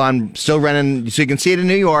 Still running, so you can see it in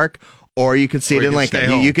New York. Or you could see it in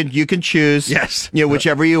Lincoln. You can choose. Yes.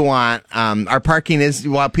 Whichever you want. Our parking is,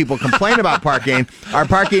 while people complain about parking, our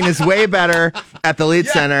parking is way better at the Lead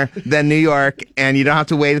Center than New York, and you don't have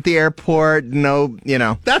to wait at the airport.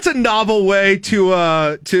 That's a novel way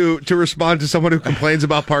to respond to someone who complains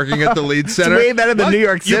about parking at the Lead Center. It's way better than New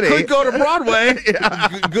York City. You could go to Broadway.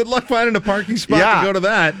 Good luck finding a parking spot to go to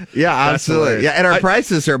that. Yeah, absolutely. Yeah, and our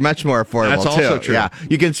prices are much more affordable That's also too. true. Yeah,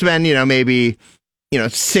 you can spend maybe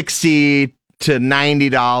 $60 to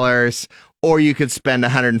 $90, or you could spend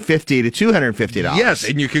 $150 to $250. Yes,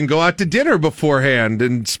 and you can go out to dinner beforehand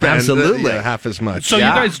and spend Absolutely. half as much. So you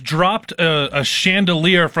guys dropped a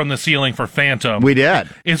chandelier from the ceiling for Phantom. We did.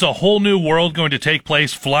 Is a whole new world going to take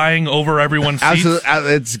place flying over everyone's seats?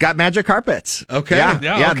 Absolutely. It's got magic carpets. Okay. Yeah,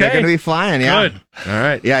 okay. They're going to be flying. Yeah. Good. All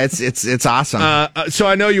right. Yeah, it's awesome. So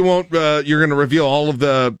I know you won't. You're going to reveal all of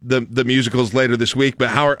the musicals later this week. But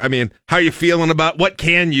how are you feeling about? What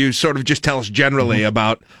can you sort of just tell us generally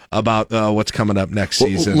about what's coming up next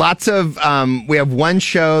season? Lots of. We have one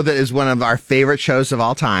show that is one of our favorite shows of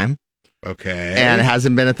all time. Okay. And it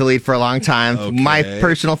hasn't been at the Lead for a long time. Okay. My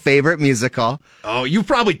personal favorite musical. Oh, you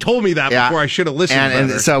probably told me that before. I should have listened.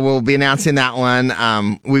 And so we'll be announcing that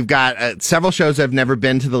one. We've got several shows that have never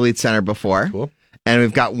been to the Lead Center before. Cool. And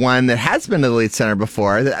we've got one that has been to the Lead Center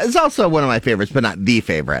before. It's also one of my favorites, but not the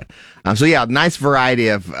favorite. So yeah, nice variety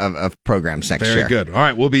of programs next year. Very good. All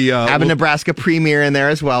right, we'll be have a Nebraska premiere in there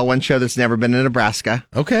as well. One show that's never been in Nebraska.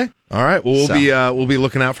 Okay. All right. Well, we'll be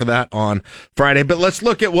looking out for that on Friday. But let's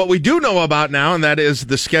look at what we do know about now, and that is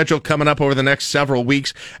the schedule coming up over the next several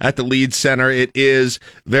weeks at the Lead Center. It is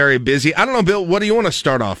very busy. I don't know, Bill. What do you want to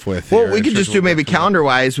start off with? Well, we could just do maybe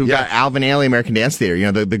calendar-wise. We've got Alvin Ailey American Dance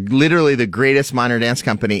Theater. The literally the greatest modern dance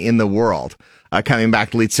company in the world, coming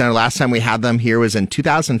back to Lead Center. Last time we had them here was in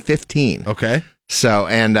 2015. Okay. So,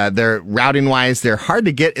 and they're routing wise, they're hard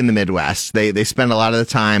to get in the Midwest. They spend a lot of the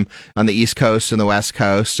time on the East Coast and the West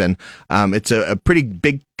Coast, and it's a pretty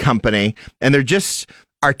big company. And they're just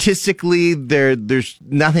artistically, there's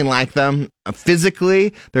nothing like them.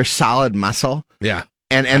 Physically, they're solid muscle. Yeah.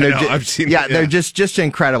 And I've seen they're just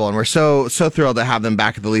incredible, and we're so thrilled to have them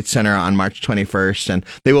back at the Lead Center on March 21st, and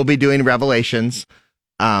they will be doing Revelations.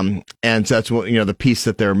 And so that's what, the piece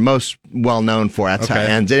that they're most well known for. That's how it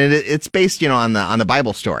ends. And it's based, on the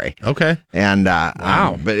Bible story. Okay. And,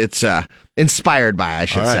 wow. But it's, inspired by, I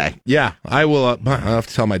should say. Yeah. I will, I'll have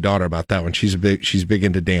to tell my daughter about that one. She's big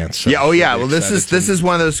into dance. So yeah. Oh yeah. Well, this is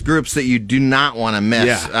one of those groups that you do not want to miss.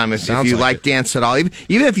 Yeah. If you like dance at all, even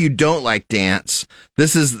if you don't like dance,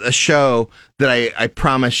 this is a show that I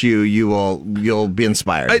promise you'll be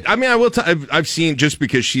inspired. I mean, I will. I've seen, just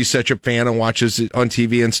because she's such a fan and watches it on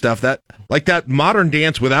TV and stuff, that modern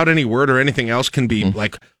dance without any word or anything else can be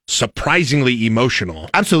like surprisingly emotional.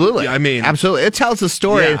 Absolutely. I mean, absolutely. It tells a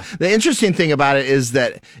story. Yeah. The interesting thing about it is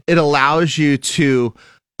that it allows you to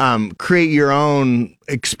create your own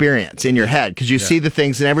experience in your head because you see the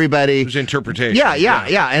things and everybody. There's interpretation. Yeah.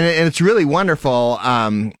 And it's really wonderful,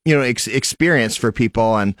 experience for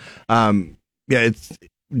people. And it's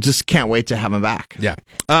just can't wait to have them back. Yeah.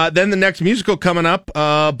 Then the next musical coming up,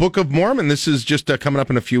 Book of Mormon. This is just coming up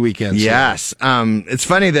in a few weekends. Yes. It's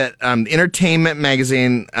funny that Entertainment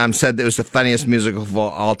Magazine said that it was the funniest musical of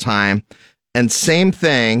all time. And same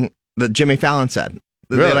thing that Jimmy Fallon said.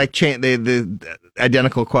 Really? They the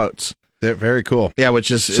identical quotes. They're very cool. Yeah,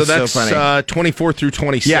 which is so that's so funny. 24 through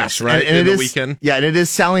 26, yes, right? And in the weekend. Yeah, and it is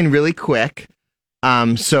selling really quick.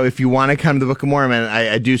 So if you want to come to the Book of Mormon,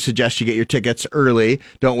 I do suggest you get your tickets early.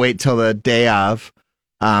 Don't wait till the day of.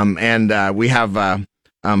 And we have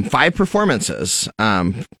 5 performances,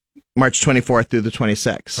 March 24th through the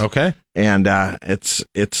 26th. Okay. And it's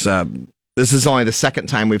this is only the second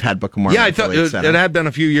time we've had Book of Mormon. Yeah, I thought it had been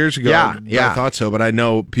a few years ago. Yeah. I thought so, but I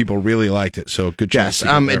know people really liked it. So good chance.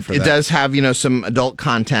 Yes, it does have some adult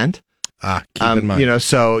content. Keep in mind.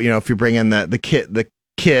 So if you're bringing the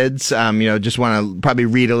kids, just want to probably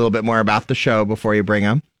read a little bit more about the show before you bring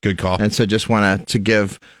them. Good call. And so just want to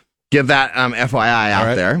give that FYI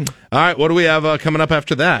out there. All right, what do we have coming up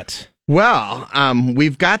after that? Well,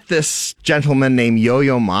 we've got this gentleman named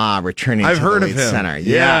Yo-Yo Ma returning I've to heard the of Leeds him. Center.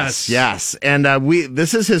 Yes. And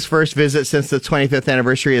this is his first visit since the 25th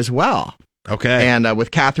anniversary as well. Okay. And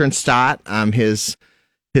with Catherine Stott, his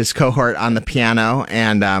cohort on the piano,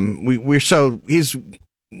 and he's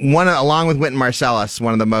one, along with Wynton Marsalis,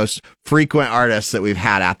 one of the most frequent artists that we've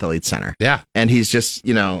had at the Leeds Center. Yeah. And he's just,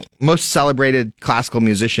 most celebrated classical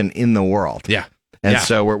musician in the world. Yeah. And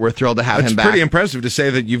so we're thrilled to have him back. It's pretty impressive to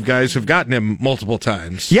say that you guys have gotten him multiple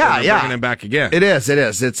times. Yeah. Bringing him back again. It is.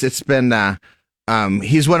 It's been,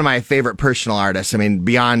 he's one of my favorite personal artists. I mean,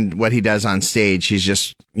 beyond what he does on stage, he's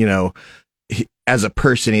just, as a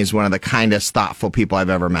person, he's one of the kindest, thoughtful people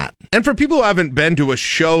I've ever met. And for people who haven't been to a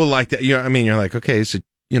show like that, you're like, okay, it's a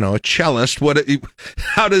cellist.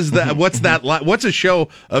 How does that? What's that like? What's a show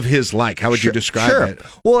of his like? How would you describe it?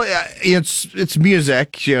 Well, it's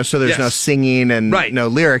music, so there's no singing and no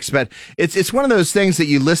lyrics, but it's one of those things that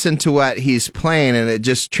you listen to what he's playing and it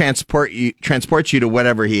just transports you to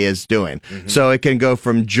whatever he is doing. Mm-hmm. So it can go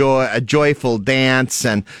from a joyful dance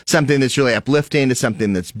and something that's really uplifting to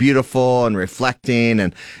something that's beautiful and reflecting,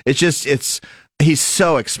 and he's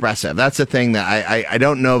so expressive. That's the thing that I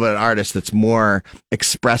don't know of an artist that's more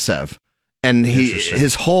expressive, and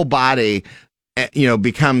his whole body,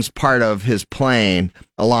 becomes part of his playing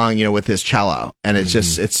along, with his cello, and it's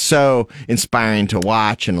just it's so inspiring to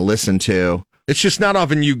watch and listen to. It's just not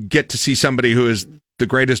often you get to see somebody who is the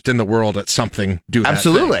greatest in the world at something do that.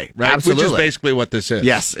 Absolutely, thing, right? Absolutely, which is basically what this is.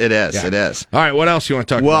 Yes, it is. Yeah. It is. All right, what else you want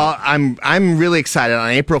to talk about? Well, I'm really excited. On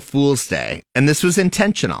April Fool's Day, and this was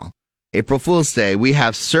intentional. April Fool's Day, we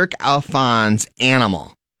have Cirque Alphonse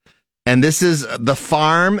Animal. And this is the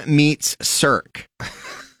farm meets Cirque.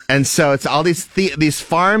 And so it's all these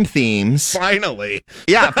farm themes. Finally.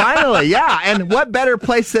 Yeah, finally. Yeah. And what better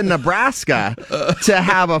place than Nebraska to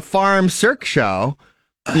have a farm Cirque show?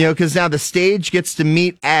 Because now the stage gets to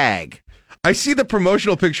meet ag. I see the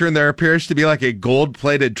promotional picture, and there appears to be like a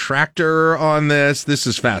gold-plated tractor on this. This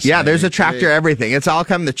is fascinating. Yeah, there's a tractor, everything. It's all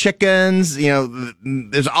the chickens,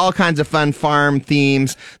 there's all kinds of fun farm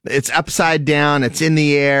themes. It's upside down. It's in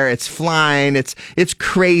the air. It's flying. It's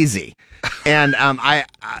crazy. And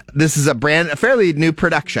this is a fairly new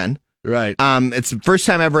production. Right. It's the first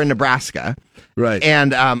time ever in Nebraska. Right.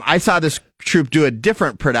 And I saw this troupe do a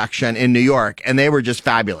different production in New York, and they were just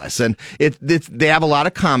fabulous. And they have a lot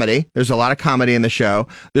of comedy. There's a lot of comedy in the show.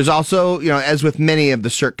 There's also, as with many of the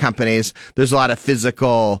Cirque companies, there's a lot of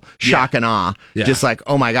physical shock and awe. Yeah. Just like,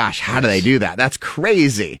 oh my gosh, how do they do that? That's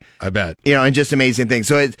crazy. I bet. And just amazing things.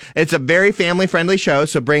 So it's a very family friendly show.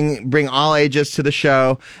 So bring all ages to the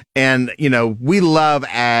show. And, we love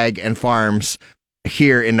ag and farms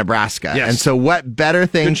here in Nebraska. Yes. And so what better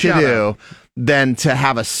thing Good to shout do out. than to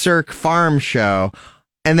have a Cirque farm show,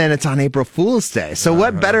 and then it's on April Fool's Day. So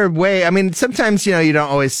what better way? I mean, sometimes, you don't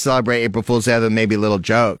always celebrate April Fool's Day other than maybe a little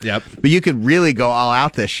joke. Yep. But you could really go all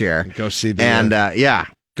out this year. Go see the... And,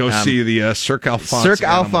 see the Cirque Alphonse Cirque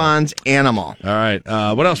Alphonse Animal. All right.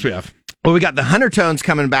 What else we have? Well, we got the Huntertones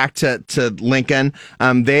coming back to Lincoln.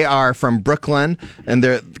 They are from Brooklyn, and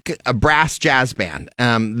they're a brass jazz band.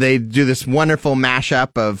 They do this wonderful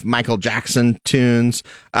mashup of Michael Jackson tunes.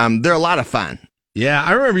 They're a lot of fun. Yeah,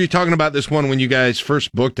 I remember you talking about this one when you guys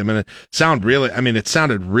first booked him, and it sounded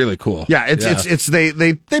really cool. Yeah, it's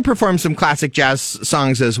they perform some classic jazz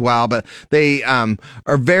songs as well, but they are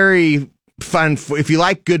very fun if you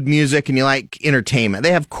like good music and you like entertainment.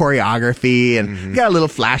 They have choreography and got a little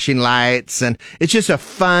flashing lights, and it's just a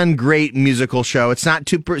fun, great musical show. It's not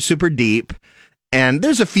super deep. And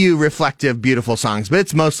there's a few reflective, beautiful songs, but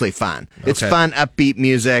it's mostly fun. It's fun, upbeat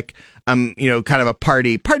music. Kind of a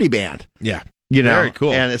party band. Yeah. Very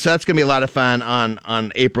cool. And so that's going to be a lot of fun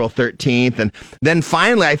on April 13th. And then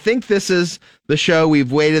finally, I think this is the show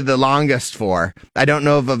we've waited the longest for. I don't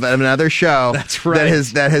know of another show that's right.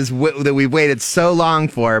 that we've waited so long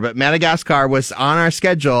for, but Madagascar was on our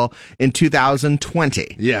schedule in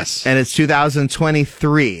 2020. Yes. And it's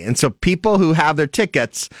 2023. And so people who have their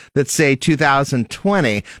tickets that say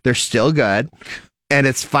 2020, they're still good. And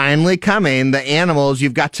it's finally coming. The Animals,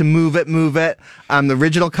 you've got to move it. The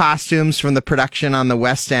original costumes from the production on the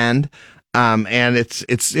West End, and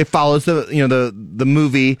it follows the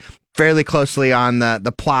movie fairly closely on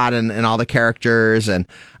the plot and all the characters and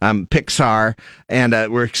Pixar, and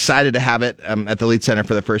we're excited to have it at the Leeds Center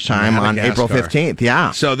for the first time on April 15th.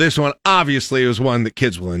 Yeah. So this one obviously is one that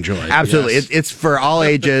kids will enjoy. Absolutely. Yes. It's for all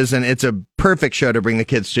ages, and it's a perfect show to bring the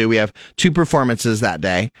kids to. We have 2 performances that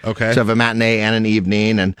day. Okay. So we have a matinee and an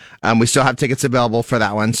evening, and we still have tickets available for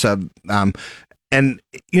that one. So, and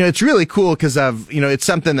it's really cool because it's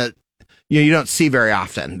something that you don't see very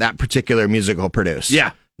often, that particular musical produced.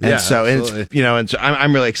 Yeah. And so it's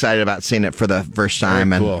I'm really excited about seeing it for the first time.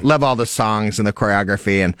 Very and cool. love all the songs and the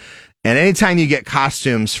choreography, and anytime you get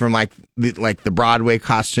costumes from like the Broadway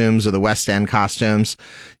costumes or the West End costumes,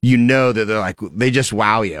 that they just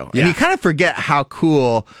wow you. Yeah. And you kind of forget how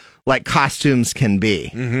cool like costumes can be.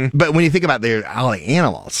 Mm-hmm. But when you think about all the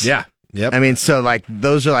animals. Yeah. Yep. I mean, so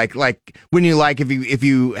those are like when you if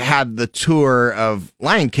you had the tour of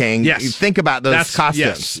Lion King, yes. you think about those costumes.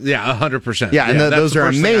 Yes. Yeah, 100%. Yeah, and those are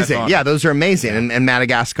amazing. Yeah, those are amazing. And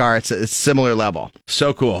Madagascar, it's a similar level.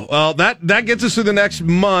 So cool. Well, that gets us through the next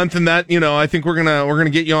month, and that I think we're gonna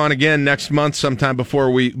get you on again next month sometime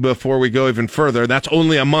before we go even further. That's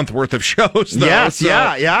only a month worth of shows, though. Yes, so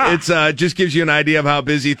yeah. It's just gives you an idea of how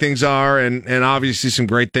busy things are, and obviously some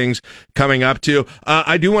great things coming up too.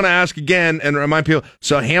 I do want to ask again and remind people,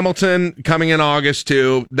 so Hamilton coming in August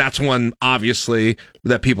too, that's one obviously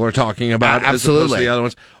that people are talking about. Absolutely. As opposed to the other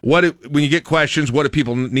ones. When you get questions, what do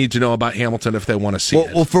people need to know about Hamilton if they want to see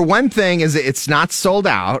it? Well, for one thing is it's not sold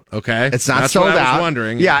out. Okay. It's not that's sold what I out. was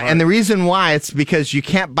wondering. Yeah, and the reason why it's because you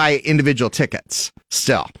can't buy individual tickets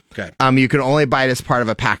still. Okay. You can only buy it as part of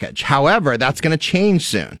a package. However, that's going to change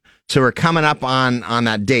soon. So we're coming up on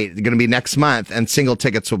that date. It's going to be next month, and single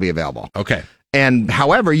tickets will be available. Okay. And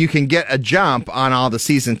however, you can get a jump on all the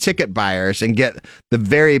season ticket buyers and get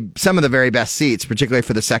some of the very best seats, particularly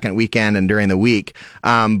for the second weekend and during the week,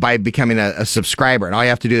 by becoming a subscriber. And all you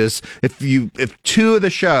have to do is if 2 of the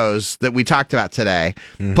shows that we talked about today,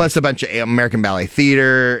 plus a bunch of American Ballet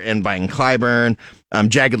Theater and Buying Clyburn,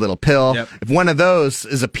 Jagged Little Pill. Yep. If one of those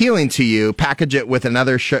is appealing to you, package it with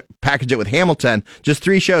package it with Hamilton. Just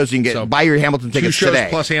 3 shows you can buy your Hamilton tickets 2 shows today.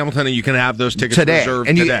 plus Hamilton, and you can have those tickets today. reserved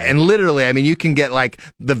And today. And literally, I mean, you can get like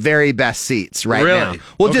the very best seats right Really? now.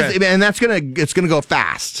 Well, Okay. and it's gonna go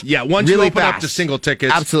fast. Yeah, once really you open fast. up to single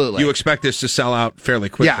tickets, Absolutely. you expect this to sell out fairly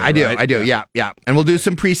quickly. Yeah, I do. right? I do. Yeah. And we'll do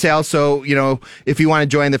some pre-sales. So, if you want to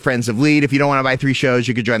join the Friends of Lead, if you don't want to buy 3 shows,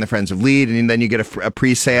 you could join the Friends of Lead, and then you get a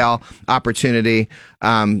pre-sale opportunity,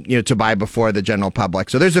 to buy before the general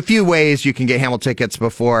public. So there's a few ways you can get Hamilton tickets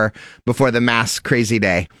before the mass crazy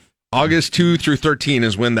day. August 2 through 13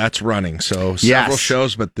 is when that's running. So several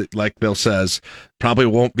shows, but like Bill says, probably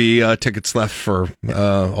won't be tickets left for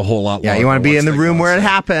a whole lot longer. Yeah, you want to be in the room where it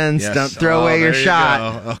happens. Yes. Don't throw away your there you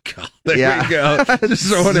shot. go. Oh, God. There you go. Just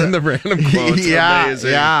throwing in the random quotes. Yeah,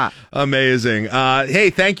 Amazing. yeah. Amazing. Hey,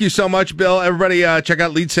 thank you so much, Bill. Everybody check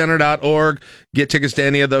out leadcenter.org. Get tickets to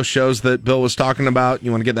any of those shows that Bill was talking about.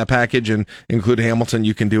 You want to get that package and include Hamilton,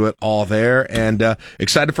 you can do it all there. And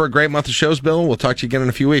excited for a great month of shows, Bill. We'll talk to you again in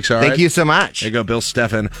a few weeks, all right? Thank you so much. There you go, Bill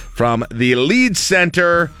Steffen from the Leeds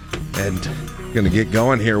Center. And going to get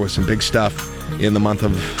going here with some big stuff in the month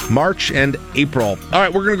of March and April. All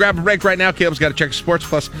right, we're going to grab a break right now. Caleb's got to check sports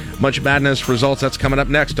plus a bunch of madness results. That's coming up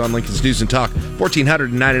next on Lincoln's News and Talk,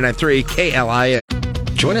 1499.3 KLIA.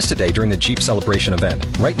 Join us today during the Jeep Celebration event.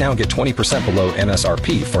 Right now, get 20% below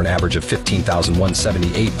MSRP for an average of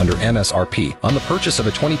 $15,178 under MSRP on the purchase of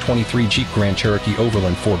a 2023 Jeep Grand Cherokee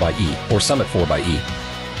Overland 4xE or Summit 4xE.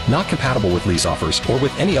 Not compatible with lease offers or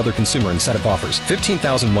with any other consumer incentive offers.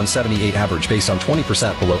 $15,178 average based on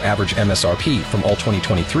 20% below average MSRP from all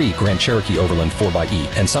 2023 Grand Cherokee Overland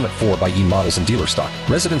 4xE and Summit 4xE models in dealer stock.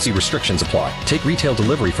 Residency restrictions apply. Take retail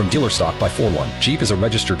delivery from dealer stock by 4/1. Jeep is a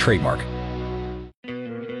registered trademark.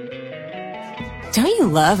 Don't you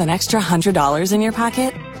love an extra $100 in your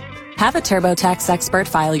pocket? Have a TurboTax expert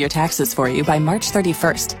file your taxes for you by March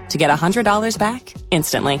 31st to get $100 back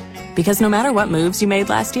instantly. Because no matter what moves you made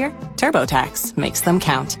last year, TurboTax makes them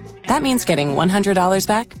count. That means getting $100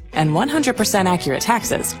 back and 100% accurate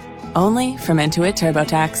taxes only from Intuit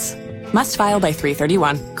TurboTax. Must file by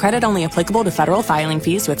 3/31. Credit only applicable to federal filing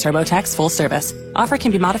fees with TurboTax full service. Offer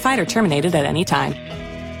can be modified or terminated at any time.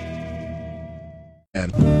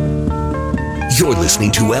 You're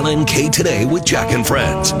listening to LNK Today with Jack and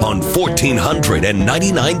Friends on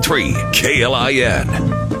 1499.3 KLIN.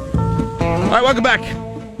 All right, welcome back.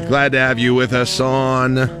 Glad to have you with us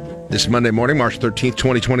on this Monday morning, March 13th,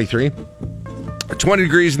 2023. 20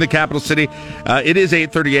 degrees in the capital city. It is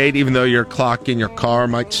 8:38, even though your clock in your car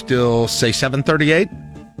might still say 7:38.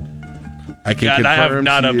 I can confirm I have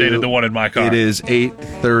not updated the one in my car. It is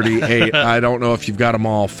 8:38. I don't know if you've got them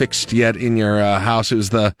all fixed yet in your house. It was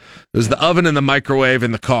the oven and the microwave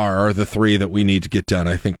in the car are the three that we need to get done,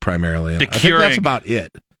 I think, primarily. The I think that's about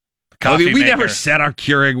it. Coffee we maker. never set our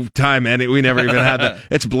Keurig time, and we never even had that.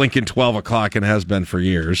 It's blinking 12 o'clock and has been for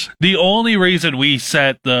years. The only reason we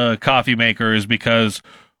set the coffee maker is because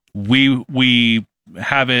we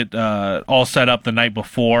have it all set up the night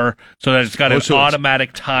before, so that it's got an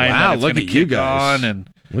automatic time. Wow, that it's look gonna at you kick guys! On and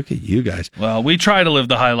look at you guys. Well, we try to live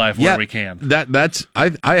the high life where we can. That's. I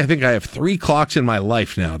think I have 3 clocks in my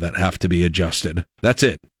life now that have to be adjusted. That's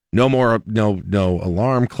it. No more. No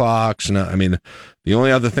alarm clocks. No. I mean, the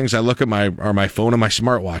only other things I look at are my phone and my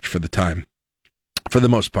smartwatch for the time, for the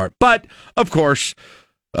most part. But of course.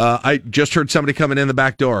 I just heard somebody coming in the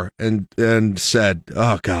back door and said,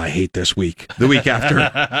 "Oh God, I hate this week." The week after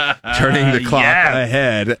turning the clock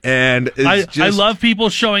ahead, and I love people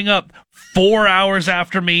showing up 4 hours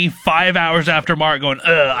after me, 5 hours after Mark, going,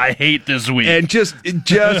 I hate this week. And just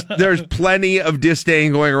there's plenty of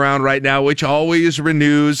disdain going around right now, which always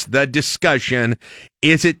renews the discussion.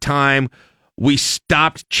 Is it time we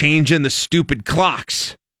stopped changing the stupid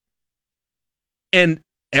clocks? And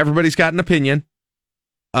everybody's got an opinion.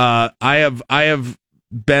 I have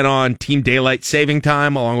been on Team Daylight Saving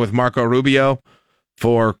Time along with Marco Rubio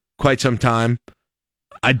for quite some time.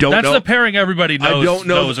 I don't know. That's the pairing everybody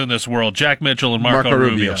knows in this world. Jack Mitchell and Marco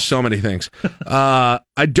Rubio. So many things. I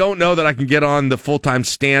don't know that I can get on the full-time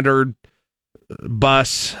standard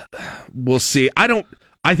bus. We'll see. I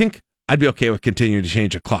think I'd be okay with continuing to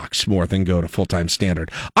change the clocks more than go to full-time standard.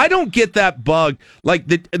 I don't get that bug. Like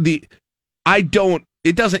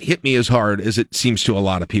it doesn't hit me as hard as it seems to a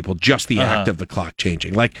lot of people, just the act of the clock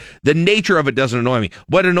changing. Like, the nature of it doesn't annoy me.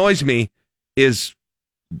 What annoys me is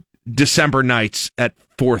December nights at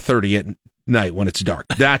 4:30 at night when it's dark.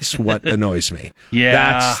 That's what annoys me. Yeah.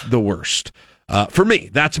 That's the worst. For me,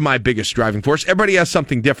 that's my biggest driving force. Everybody has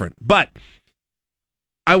something different. But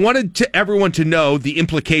I wanted everyone to know the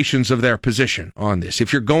implications of their position on this.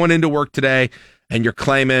 If you're going into work today and you're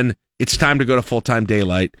claiming it's time to go to full-time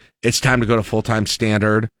daylight, it's time to go to full-time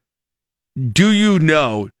standard, do you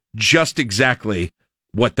know just exactly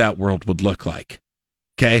what that world would look like?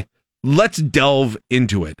 Okay? Let's delve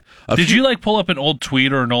into it. Did you pull up an old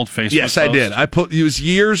tweet or an old Facebook Yes, post? I did. It was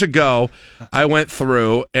years ago. I went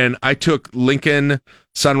through and I took Lincoln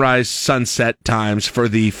sunrise sunset times for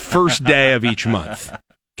the first day of each month.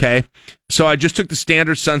 Okay? So I just took the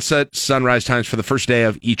standard sunset sunrise times for the first day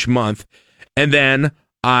of each month, and then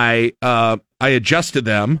I adjusted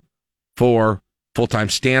them for full-time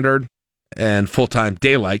standard and full-time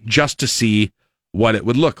daylight just to see what it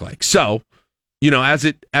would look like. So, as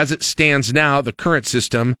it stands now, the current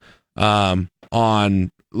system on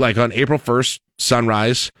April 1st,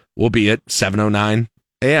 sunrise will be at 7:09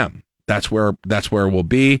 a.m. That's where we'll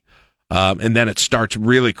be. And then it starts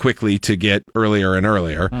really quickly to get earlier and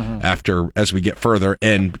earlier as we get further.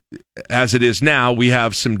 And as it is now, we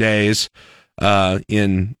have some days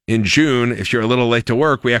in June. If you're a little late to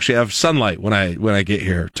work, we actually have sunlight when I get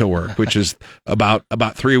here to work, which is about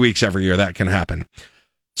 3 weeks every year that can happen.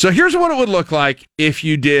 So here's what it would look like if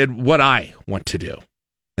you did what I want to do,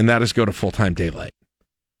 and that is go to full-time daylight.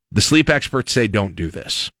 The sleep experts say don't do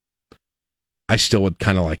this. I still would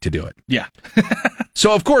kind of like to do it. Yeah.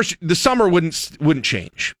 So of course the summer wouldn't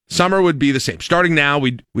change. Summer would be the same. Starting now,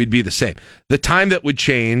 we'd be the same. The time that would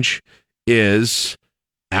change is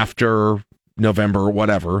after November,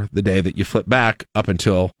 whatever, the day that you flip back up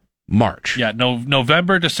until March. Yeah,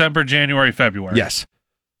 November, December, January, February. Yes.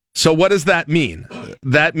 So what does that mean?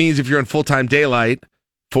 That means if you're in full-time daylight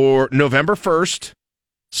for November 1st,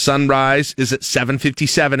 sunrise is at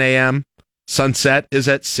 7:57 a.m., sunset is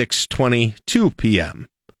at 6:22 p.m.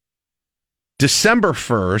 December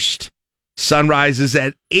 1st, sunrise is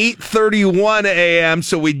at 8:31 a.m.,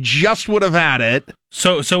 so we just would have had it.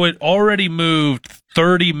 So it already moved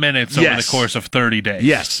 30 minutes over the course of 30 days.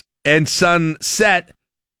 Yes, and sunset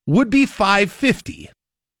would be 5:50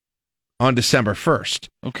 on December 1st.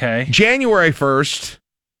 Okay. January 1st,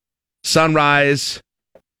 sunrise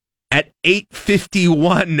at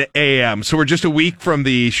 8:51 a.m. So we're just a week from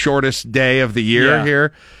the shortest day of the year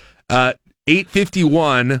here.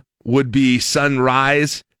 8:51 would be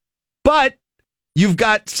sunrise, but you've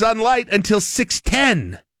got sunlight until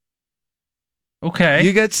 6:10. Okay.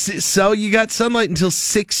 You got sunlight until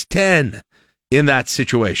 6:10 in that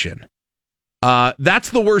situation.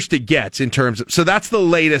 That's the worst it gets in terms of, so that's the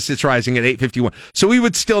latest it's rising at 8:51. So we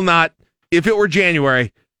would still not, if it were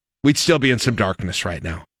January, we'd still be in some darkness right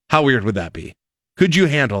now. How weird would that be? Could you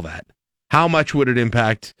handle that? How much would it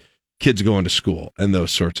impact kids going to school and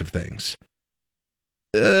those sorts of things?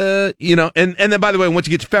 And then by the way, once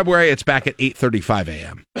you get to February, it's back at 8:35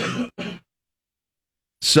 a.m.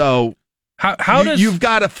 So how does you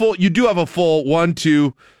do have a full 1,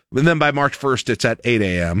 2, and then by March 1st, it's at 8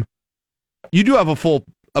 a.m. You do have a full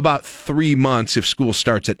about 3 months if school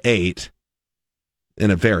starts at 8.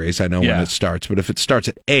 And it varies, I know when it starts, but if it starts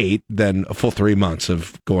at 8, then a full 3 months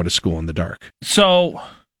of going to school in the dark. So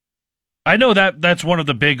I know that's one of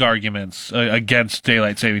the big arguments against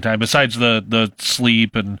daylight saving time, besides the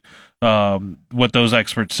sleep and what those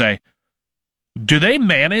experts say. Do they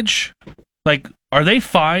manage? Like, are they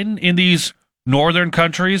fine in these northern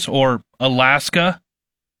countries or Alaska?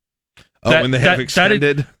 When they have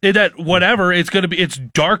extended? That whatever, it's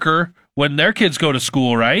darker when their kids go to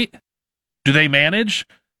school, right? Do they manage?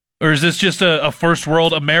 Or is this just a first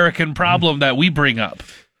world American problem that we bring up?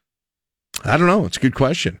 I don't know. It's a good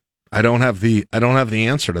question. I don't have the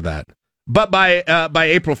answer to that. But by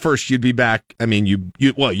April 1st, you'd be back. I mean, you'd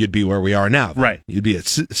be where we are now. Right. You'd be at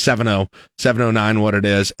 7:09, what it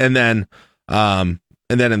is. And then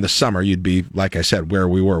in the summer, you'd be, like I said, where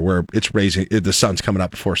we were, where it's raising, the sun's coming up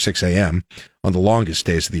before 6 a.m. on the longest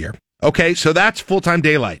days of the year. Okay, so that's full-time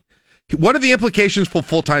daylight. What are the implications for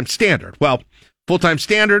full-time standard? Well, full-time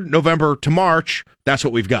standard, November to March, that's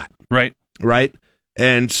what we've got. Right.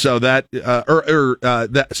 And so that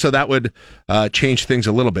would change things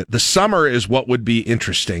a little bit. The summer is what would be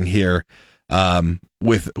interesting here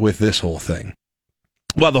with this whole thing.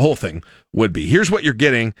 Well, the whole thing would be. Here's what you're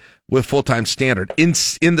getting with full-time standard. In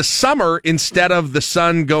the summer, instead of the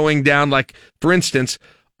sun going down, like, for instance,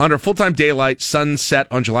 under full-time daylight, sunset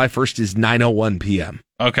on July 1st is 9:01 p.m.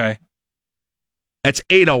 Okay. That's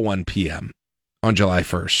 8:01 p.m. on July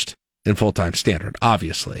 1st in full-time standard,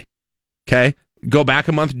 obviously. Okay? Go back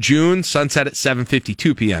a month, June, sunset at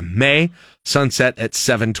 7:52 p.m. May, sunset at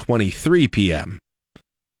 7:23 p.m.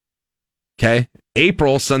 Okay?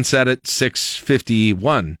 April, sunset at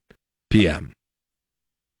 6:51 p.m.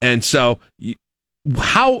 And so,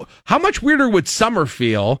 how much weirder would summer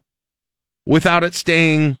feel without it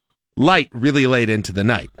staying light really late into the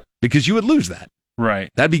night? Because you would lose that.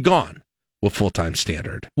 Right. That'd be gone with full-time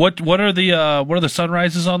standard. What are the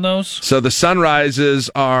sunrises on those? So the sunrises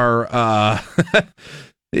are on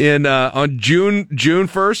June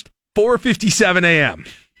 1st, 4:57 a.m.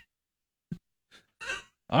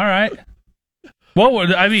 All right.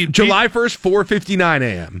 Well, I mean, July 1st, 4:59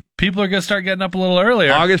 a.m. People are going to start getting up a little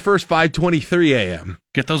earlier. August 1st, 5:23 a.m.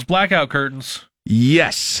 Get those blackout curtains.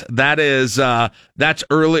 Yes, that's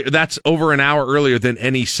early. That's over an hour earlier than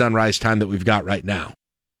any sunrise time that we've got right now.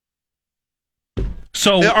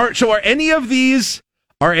 So are any of these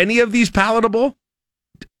palatable?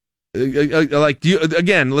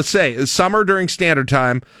 Let's say summer during standard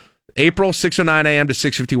time, April 6:09 a.m. to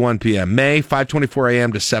 6:51 p.m. May 5:24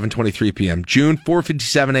 a.m. to 7:23 p.m. June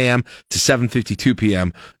 4:57 a.m. to 7:52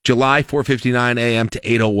 p.m. July 4:59 a.m. to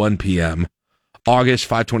 8:01 p.m. August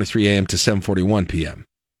 5:23 a.m. to 7:41 p.m.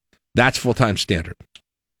 That's full-time standard.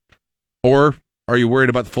 Or are you worried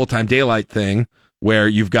about the full-time daylight thing where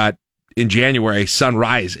you've got in January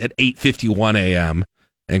sunrise at 8:51 a.m.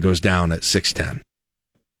 and goes down at 6:10?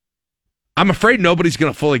 I'm afraid nobody's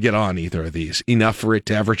going to fully get on either of these enough for it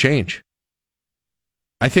to ever change.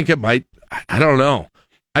 I think it might. I don't know.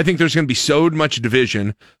 I think there's going to be so much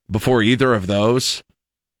division before either of those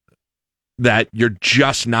that you're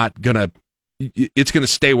just not going to. It's going to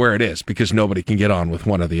stay where it is because nobody can get on with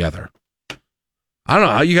one or the other. I don't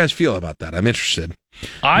know how you guys feel about that. I'm interested.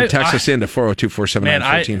 Text us into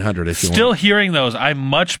 402-479-1400 if you want. Still hearing those, I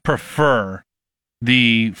much prefer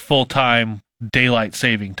the full-time daylight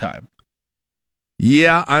saving time.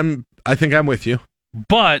 Yeah, I think I'm with you.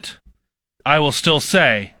 But I will still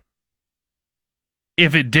say,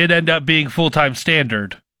 if it did end up being full-time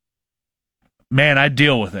standard, man, I'd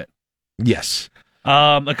deal with it. Yes.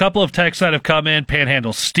 A couple of texts that have come in.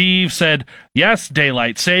 Panhandle Steve said, yes,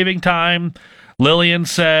 daylight saving time. Lillian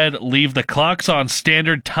said, leave the clocks on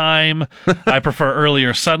standard time. I prefer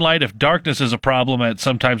earlier sunlight. If darkness is a problem at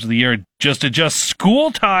some times of the year, just adjust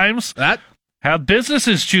school times. Have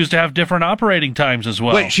businesses choose to have different operating times as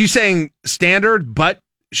well. Wait, she's saying standard, but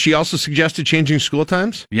she also suggested changing school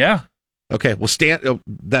times? Yeah. Okay, well,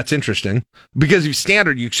 that's interesting. Because if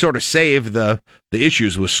standard, you sort of save the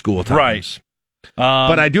issues with school times. Right.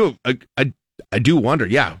 But I do wonder,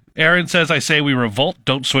 yeah. Aaron says, I say we revolt,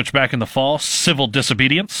 don't switch back in the fall. Civil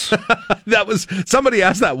disobedience. Somebody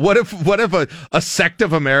asked that. What if a sect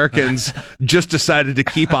of Americans just decided to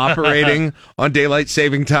keep operating on daylight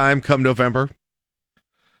saving time come November?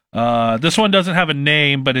 This one doesn't have a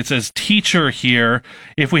name, but it says teacher here.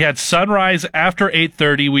 If we had sunrise after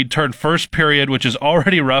 8:30, we'd turn first period, which is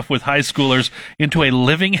already rough with high schoolers, into a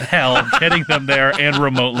living hell getting them there and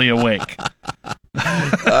remotely awake.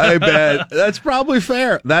 I bet. That's probably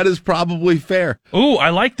fair. That is probably fair. Ooh, I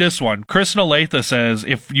like this one. Chris Nalatha says,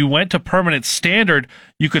 if you went to permanent standard,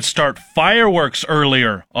 you could start fireworks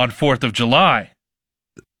earlier on 4th of July.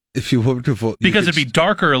 If you went to because it'd be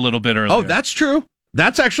darker a little bit earlier. Oh, that's true.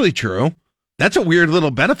 That's actually true. That's a weird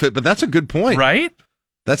little benefit, but that's a good point. Right?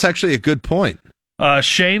 That's actually a good point.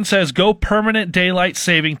 Shane says, go permanent daylight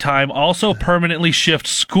saving time. Also permanently shift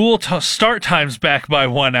school start times back by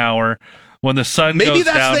 1 hour. When the sun goes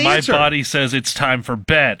down, my body says it's time for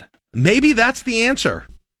bed. Maybe that's the answer.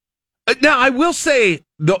 Now, I will say,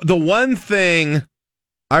 the one thing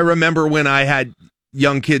I remember when I had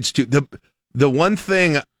young kids, too, the one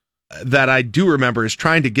thing that I do remember is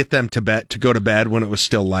trying to get them to go to bed when it was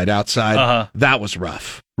still light outside. Uh-huh. That was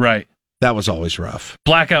rough. Right. That was always rough.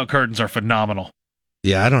 Blackout curtains are phenomenal.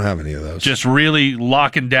 Yeah, I don't have any of those. Just really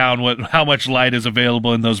locking down how much light is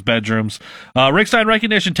available in those bedrooms. Rick Stein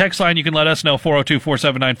Recognition text line, you can let us know,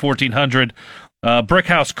 402-479-1400.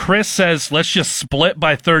 Brickhouse Chris says, let's just split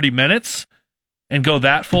by 30 minutes and go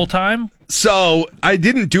that full time. So I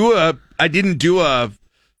didn't do a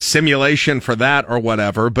simulation for that or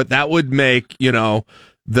whatever, but that would make,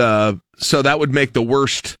 that would make the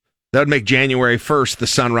worst. That would make January 1st the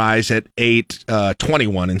sunrise at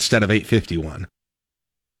 8:21 instead of 8:51.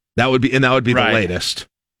 That would be the latest.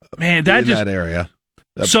 Man, that area.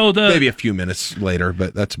 So maybe a few minutes later,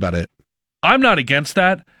 but that's about it. I'm not against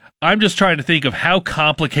that. I'm just trying to think of how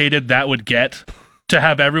complicated that would get to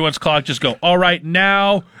have everyone's clock just go, all right,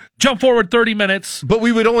 now jump forward 30 minutes. But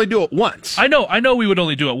we would only do it once. I know we would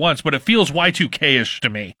only do it once, but it feels Y2K-ish to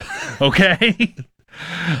me. Okay?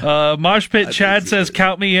 Mosh Pit Chad says,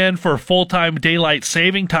 count me in for full-time daylight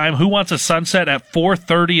saving time. Who wants a sunset at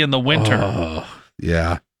 4:30 in the winter? Oh,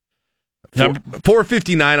 yeah.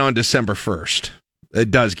 4:59 on December 1st. It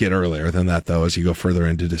does get earlier than that, though, as you go further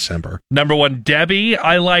into December. Number one, Debbie,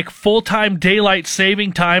 I like full-time daylight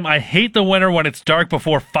saving time. I hate the winter when it's dark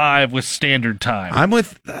before 5 with standard time.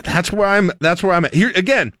 That's where I'm at. Here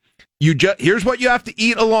again, here's what you have to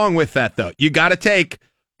eat along with that, though. You got to take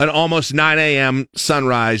an almost 9 a.m.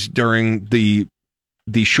 sunrise during the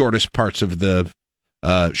shortest parts of the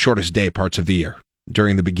shortest day parts of the year,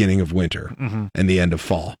 during the beginning of winter and the end of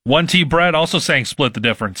fall. 1T Brett also saying split the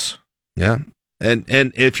difference. Yeah. And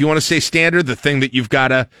if you want to say standard, the thing that you've got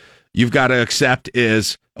to accept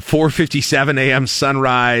is a 4:57 a.m.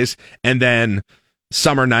 sunrise, and then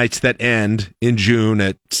summer nights that end in June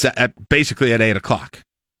at basically at 8 o'clock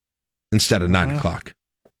instead of 9 o'clock,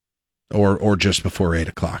 or just before 8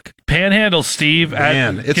 o'clock. Panhandle Steve,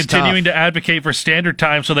 continuing to advocate for standard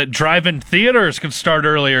time so that drive-in theaters can start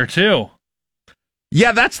earlier too.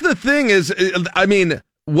 Yeah, that's the thing.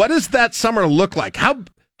 What does that summer look like?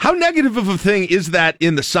 How negative of a thing is that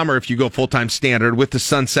in the summer if you go full-time standard with the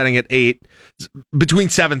sun setting at 8, between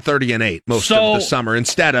 7:30 and 8 most of the summer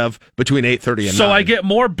instead of between 8:30 and 9? So I get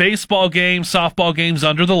more baseball games, softball games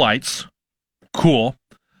under the lights. Cool.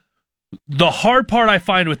 The hard part I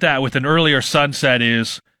find with that, with an earlier sunset,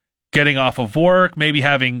 is getting off of work, maybe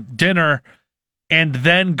having dinner, and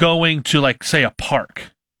then going to, like, say, a park.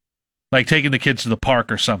 Like taking the kids to the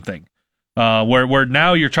park or something. Where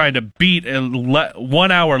now you're trying to beat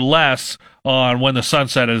 1 hour less on when the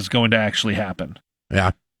sunset is going to actually happen.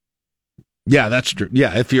 Yeah, that's true.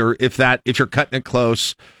 Yeah, if you're cutting it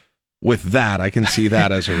close with that, I can see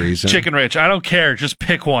that as a reason. Chicken Rich, I don't care. Just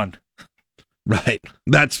pick one. Right.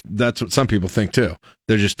 That's what some people think too.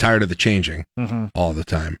 They're just tired of the changing all the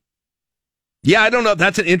time. Yeah, I don't know.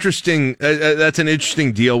 That's an interesting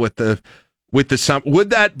deal with the summer.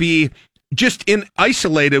 Would that be just in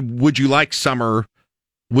isolated? Would you like summer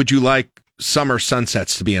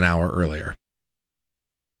sunsets to be an hour earlier?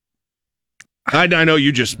 I know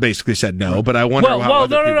you just basically said no, but I wonder.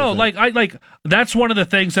 No. Like that's one of the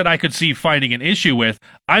things that I could see finding an issue with.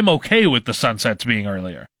 I'm okay with the sunsets being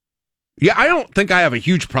earlier. Yeah, I don't think I have a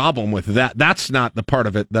huge problem with that. That's not the part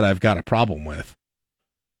of it that I've got a problem with.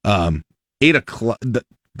 8 o'clock.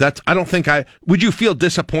 I don't think would you feel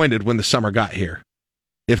disappointed when the summer got here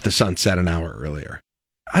if the sun set an hour earlier?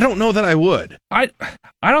 I don't know that I would. I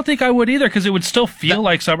don't think I would either, because it would still feel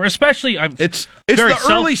like summer, especially it's the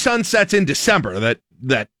early sunsets in December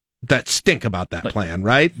that stink about that plan,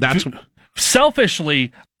 right? That's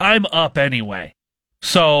selfishly, I'm up anyway.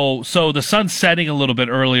 So the sun setting a little bit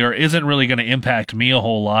earlier isn't really going to impact me a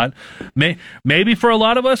whole lot. Maybe for a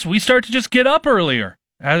lot of us, we start to just get up earlier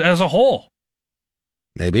as a whole.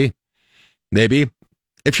 Maybe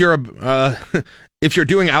if you're if you're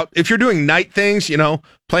doing night things,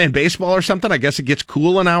 playing baseball or something, I guess it gets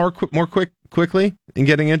cool an hour more quickly in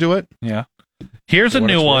getting into it. Yeah. Here's a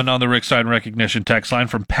new one on the Rick Stein recognition text line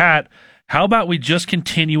from Pat. How about we just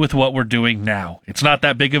continue with what we're doing now? It's not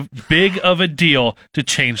that big of a deal to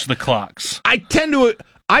change the clocks. I tend to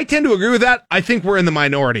agree with that. I think we're in the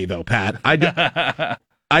minority, though, Pat.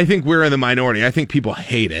 I think we're in the minority. I think people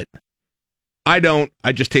hate it. I don't.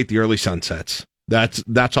 I just hate the early sunsets.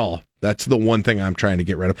 That's all. That's the one thing I'm trying to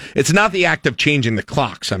get rid of. It's not the act of changing the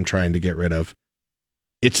clocks I'm trying to get rid of.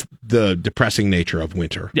 It's the depressing nature of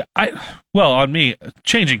winter. Yeah. On me,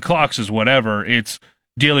 changing clocks is whatever. It's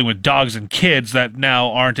dealing with dogs and kids that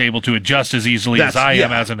now aren't able to adjust as easily as I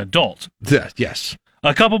am as an adult. Yes.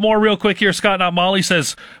 A couple more real quick here. Scott Not Molly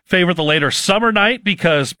says, favor the later summer night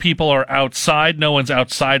because people are outside. No one's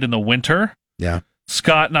outside in the winter. Yeah.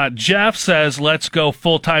 Scott Not Jeff says, let's go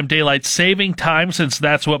full-time daylight saving time since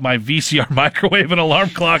that's what my VCR microwave and alarm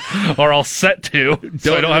clock are all set to.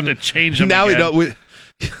 So I don't have to change them now again.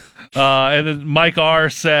 And then Mike R.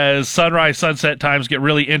 says, sunrise, sunset times get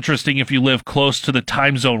really interesting if you live close to the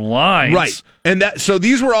time zone lines. Right. And so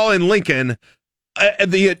these were all in Lincoln.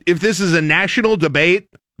 If this is a national debate,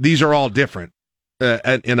 these are all different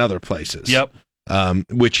in other places. Yep.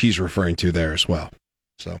 Which he's referring to there as well.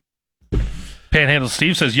 So, Panhandle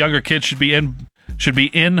Steve says younger kids should be in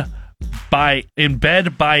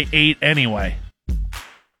bed by 8 anyway.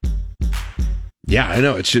 Yeah, I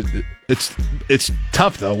know. It's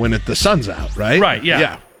tough though when the sun's out, right? Right.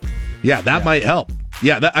 Yeah. That might help.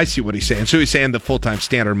 Yeah, I see what he's saying. So he's saying the full-time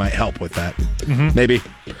standard might help with that. Mm-hmm. Maybe.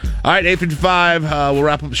 All right, 8:55. We'll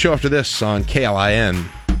wrap up the show after this on KLIN.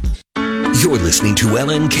 You're listening to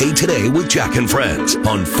LNK Today with Jack and Friends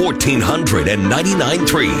on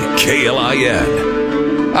 1499.3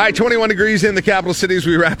 KLIN. All right, 21 degrees in the capital city as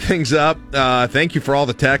we wrap things up. Thank you for all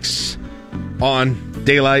the texts on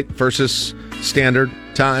daylight versus standard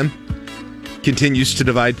time. Continues to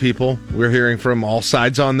divide people. We're hearing from all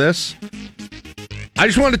sides on this. I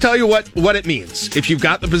just wanted to tell you what it means. If you've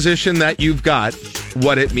got the position that you've got,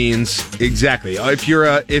 what it means exactly. If you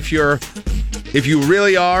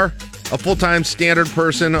really are a full-time standard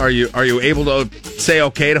person, are you able to say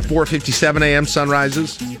okay to 4:57 a.m.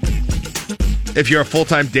 sunrises? If you're a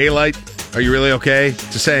full-time daylight, are you really okay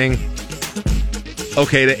to saying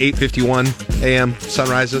okay to 8:51 a.m.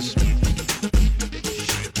 sunrises?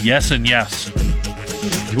 Yes and yes.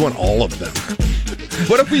 You want all of them.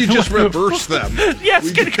 What if we just reverse them? Yes,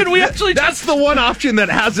 can we actually? That's the one option that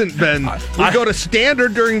hasn't been. We go to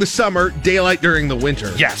standard during the summer, daylight during the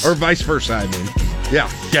winter. Yes. Or vice versa, I mean. Yeah.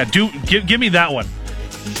 Yeah, give me that one.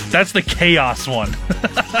 That's the chaos one.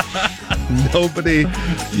 Nobody.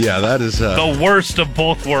 Yeah, that is the worst of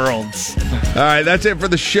both worlds. All right, that's it for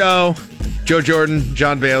the show. Joe Jordan,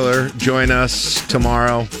 John Baylor, join us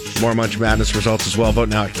tomorrow. More Munch Madness results as well. Vote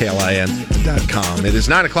now at KLIN.com. It is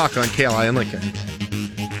 9 o'clock on KLIN Lincoln.